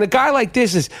 when a guy like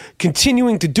this is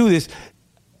continuing to do this,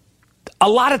 a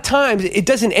lot of times it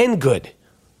doesn't end good.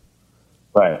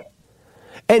 Right.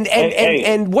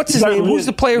 And what's his name? Who's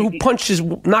the player who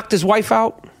knocked his wife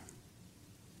out?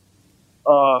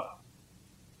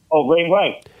 Ray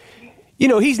Rice.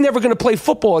 he's never going to play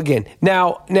football again.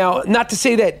 Now, not to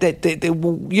say that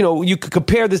you could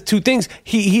compare the two things.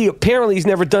 He apparently he's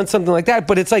never done something like that.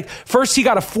 But it's like first he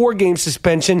got a 4-game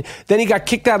suspension, then he got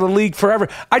kicked out of the league forever.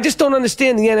 I just don't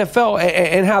understand the NFL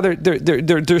and how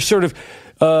they're sort of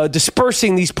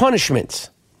dispersing these punishments.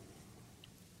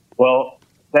 Well,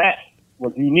 that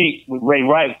was unique with Ray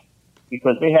Rice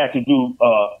because they had to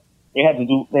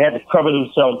cover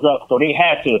themselves up, so they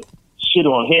had to shit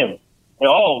on him.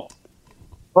 And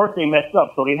first they messed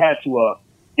up, so they had to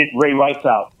get Ray Rice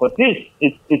out. But this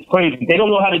it's crazy. They don't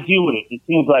know how to deal with it. It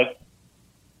seems like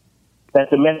that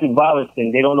domestic violence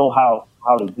thing. They don't know how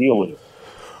to deal with it.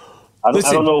 I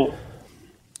don't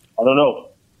know.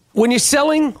 When you're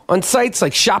selling on sites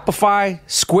like Shopify,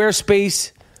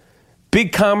 Squarespace,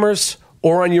 BigCommerce,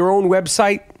 or on your own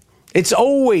website, it's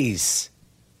always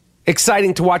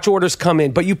exciting to watch orders come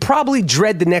in, but you probably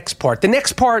dread the next part. The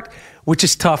next part, which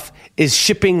is tough, is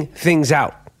shipping things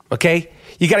out, okay?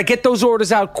 You got to get those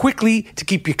orders out quickly to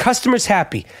keep your customers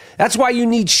happy. That's why you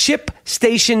need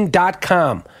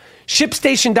ShipStation.com.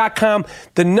 ShipStation.com,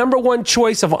 the number one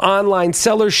choice of online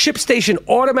sellers. ShipStation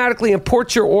automatically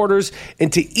imports your orders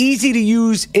into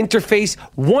easy-to-use interface,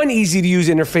 one easy-to-use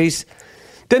interface.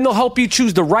 Then they'll help you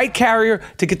choose the right carrier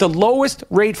to get the lowest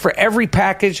rate for every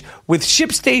package. With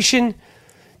ShipStation,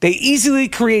 they easily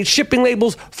create shipping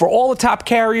labels for all the top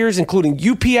carriers, including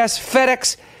UPS,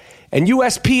 FedEx, and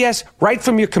USPS, right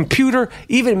from your computer.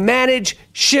 Even manage,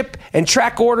 ship, and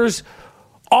track orders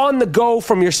on the go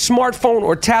from your smartphone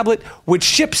or tablet with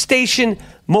ShipStation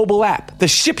mobile app. The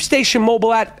ShipStation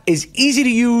mobile app is easy to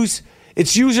use.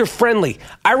 It's user-friendly.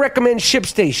 I recommend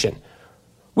ShipStation.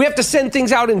 We have to send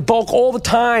things out in bulk all the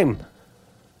time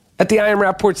at the I Am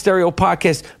Rappaport Stereo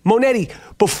Podcast. Monetti,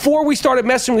 before we started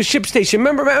messing with ShipStation,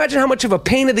 imagine how much of a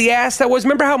pain in the ass that was?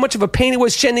 Remember how much of a pain it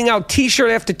was sending out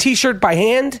T-shirt after T-shirt by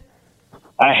hand?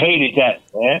 I hated that,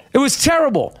 man. It was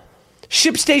terrible.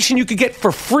 ShipStation you could get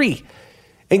for free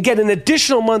and get an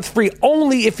additional month free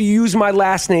only if you use my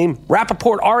last name,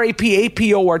 Rappaport,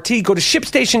 R-A-P-A-P-O-R-T. Go to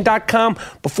ShipStation.com.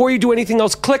 Before you do anything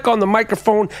else, click on the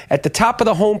microphone at the top of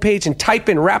the homepage and type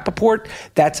in Rappaport.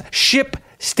 That's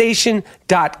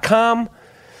ShipStation.com.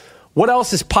 What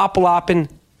else is pop-lopping,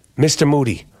 Mr.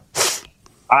 Moody?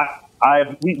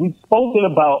 We've spoken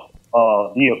about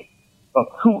the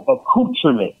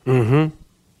accoutrement,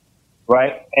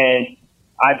 right? And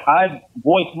I've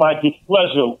voiced my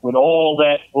displeasure with all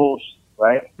that bullshit,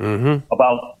 right? So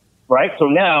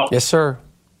now, yes, sir.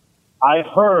 I've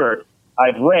read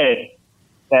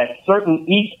that certain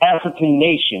East African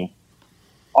nations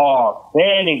are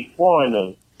banning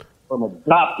foreigners from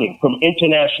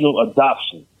international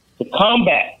adoption to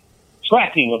combat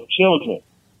trafficking of children.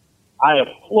 I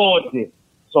applaud this.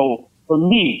 So for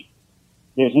me,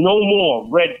 there's no more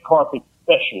red carpet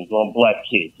specials on black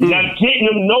kids. You're not getting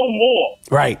them no more.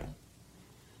 Right.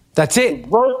 That's it.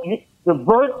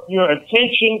 Divert your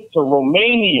attention to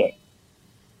Romania,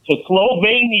 to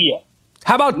Slovenia.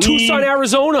 How about Tucson,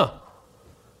 Arizona?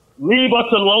 Leave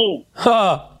us alone.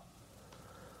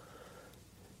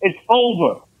 It's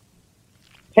over.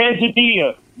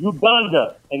 Tanzania,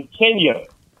 Uganda, and Kenya.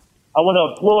 I want to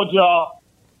applaud y'all.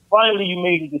 Finally, you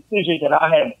made a decision that I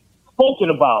have spoken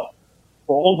about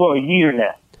for over a year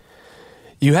now.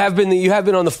 You have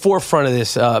been on the forefront of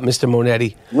this, Mr.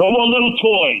 Monetti. No more little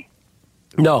toys.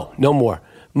 No more.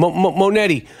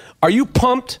 Monetti, are you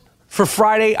pumped for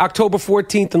Friday, October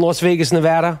 14th in Las Vegas,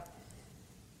 Nevada?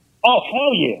 Oh,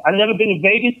 hell yeah. I've never been in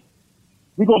Vegas.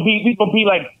 We're gonna be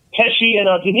like Pesci and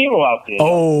De Niro out there.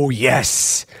 Oh,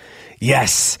 yes.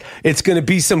 Yes. It's going to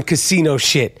be some casino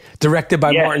shit directed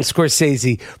by Martin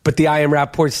Scorsese, but the I Am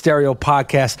Rappaport Stereo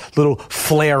Podcast, little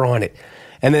flair on it.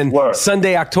 And then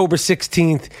Sunday, October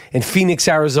 16th in Phoenix,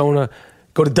 Arizona.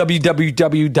 Go to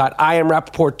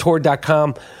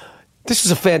www.IamRappaportTour.com. This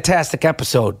is a fantastic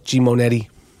episode, G. Monetti.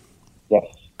 Yes,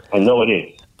 I know it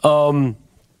is.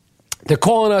 They're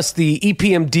calling us the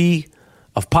EPMD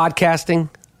of podcasting.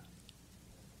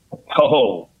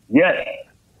 Oh, yes.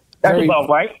 That's about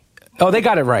right. Oh, they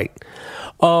got it right.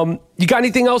 You got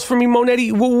anything else for me,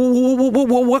 Monetti?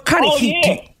 What kind of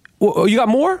heat? Yeah. You got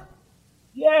more?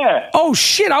 Yeah. Oh,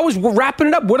 shit. I was wrapping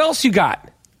it up. What else you got?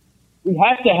 We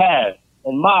have to have,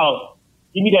 and Miles,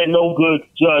 give me that no good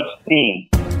judge theme.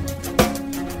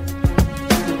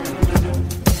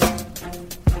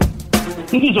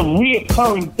 This is a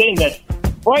reoccurring thing that's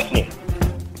frightening.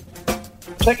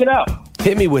 Check it out.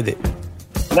 Hit me with it.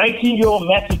 19-year-old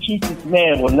Massachusetts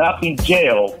man will not be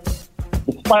jailed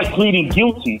despite pleading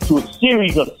guilty to a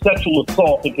series of sexual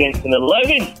assaults against an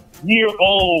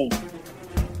 11-year-old.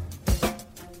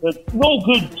 The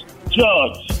no-good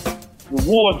judge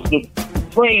rewards the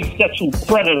portrayed sexual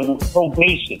predator with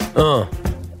probation.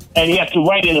 And he has to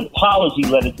write an apology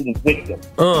letter to the victim.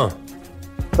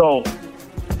 So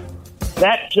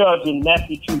that judge in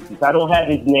Massachusetts, I don't have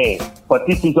his name, but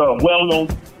this is a well-known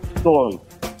story,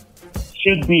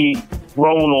 should be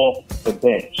thrown off the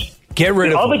bench. Get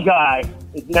rid of him. The other guy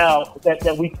is now,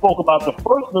 that we spoke about, the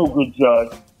first no good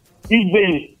judge, he's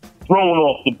been thrown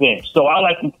off the bench. So I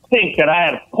like to think that I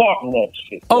had a part in that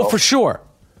shit. Oh, for sure.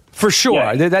 For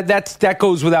sure. Yeah. That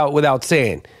goes without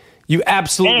saying. You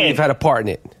absolutely have had a part in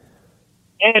it.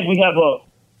 And we have a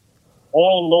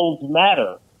all loads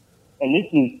matter. And this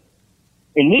is,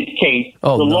 in this case,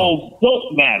 loads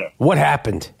don't matter. What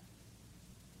happened?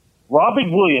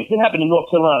 Robert Williams, it happened in North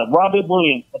Carolina. Robert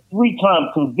Williams, a 3-time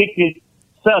convicted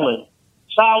felon,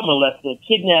 child molester,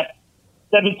 kidnapped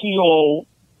 17-year-old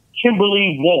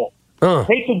Kimberly Wolf.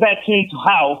 Takes her back to his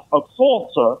house,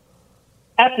 assaults her.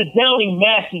 After downing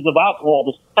masses of alcohol,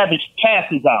 the savage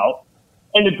passes out,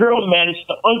 and the girl managed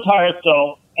to untie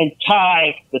herself and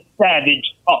tie the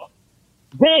savage up.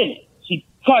 Then she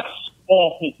cuts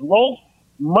off his loaf,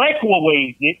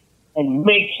 microwaves it, and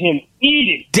makes him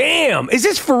eat it. Damn! Is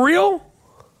this for real?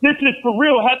 This is for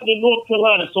real, happened in North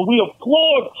Carolina, so we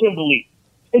applaud Kimberly.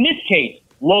 In this case,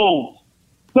 loads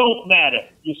don't matter.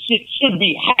 Your shit should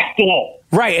be hacked off.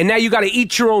 Right, and now you got to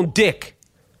eat your own dick.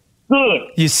 Good.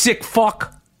 You sick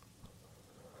fuck.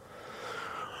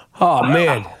 Oh,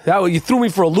 man. You threw me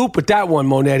for a loop with that one,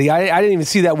 Monetti. I didn't even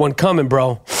see that one coming,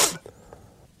 bro.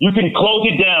 You can close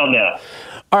it down now.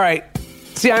 All right.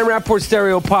 It's the I Am Rappaport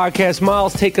Stereo Podcast.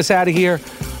 Miles, take us out of here.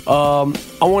 I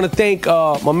want to thank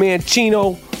my man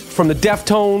Chino from the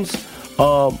Deftones,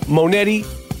 Monetti,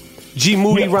 G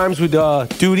Moody rhymes with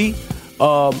duty.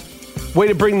 Way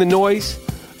to bring the noise.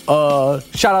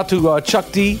 Shout out to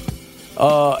Chuck D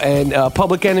and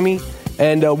Public Enemy.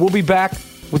 And we'll be back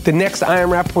with the next I Am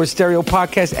Rappaport Stereo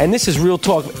Podcast. And this is Real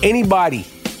Talk. Anybody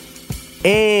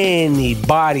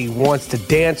wants to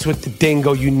dance with the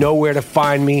dingo, you know where to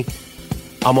find me.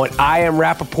 I'm on I Am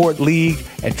Rappaport League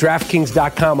at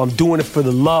DraftKings.com. I'm doing it for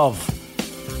the love.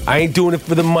 I ain't doing it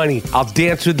for the money. I'll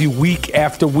dance with you week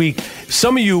after week.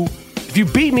 Some of you, if you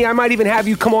beat me, I might even have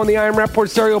you come on the I Am Rappaport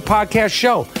Stereo Podcast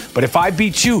show. But if I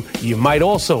beat you, you might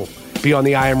also be on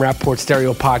the I Am Rappaport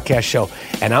Stereo Podcast show.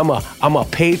 And I'm a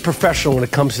paid professional when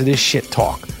it comes to this shit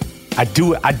talk. I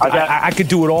do it. I could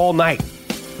do it all night.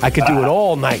 And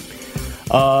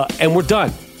we're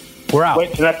done. We're out.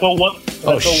 Wait, can I throw one?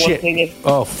 One thing in?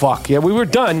 Oh, fuck. Yeah, we were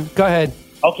done. Go ahead.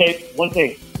 Okay, one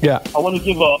thing. Yeah. I want to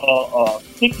give a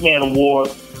Stick Man Award,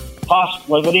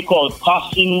 what do they call it?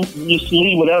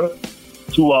 Posthumously, whatever,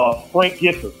 to Frank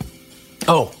Gifford.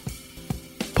 Oh,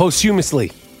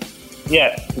 posthumously.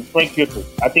 Yes, to Frank Gifford.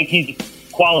 I think he's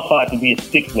qualified to be a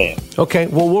stick man. Okay,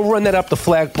 well, we'll run that up the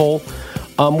flagpole.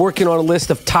 I'm working on a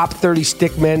list of top 30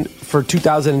 stick men for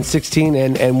 2016,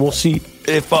 and we'll see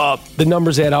if the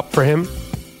numbers add up for him.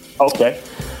 Okay.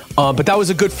 But that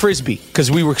was a good frisbee because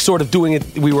we were sort of doing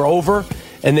it. We were over,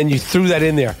 and then you threw that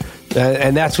in there,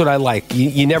 and that's what I like.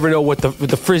 You never know what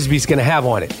the frisbee's going to have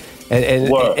on it,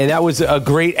 and that was a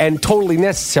great and totally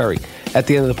necessary at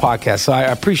the end of the podcast. So I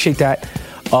appreciate that.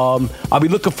 I'll be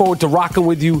looking forward to rocking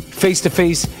with you face to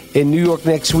face in New York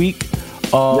next week.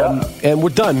 And we're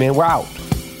done, man. We're out.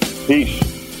 Peace.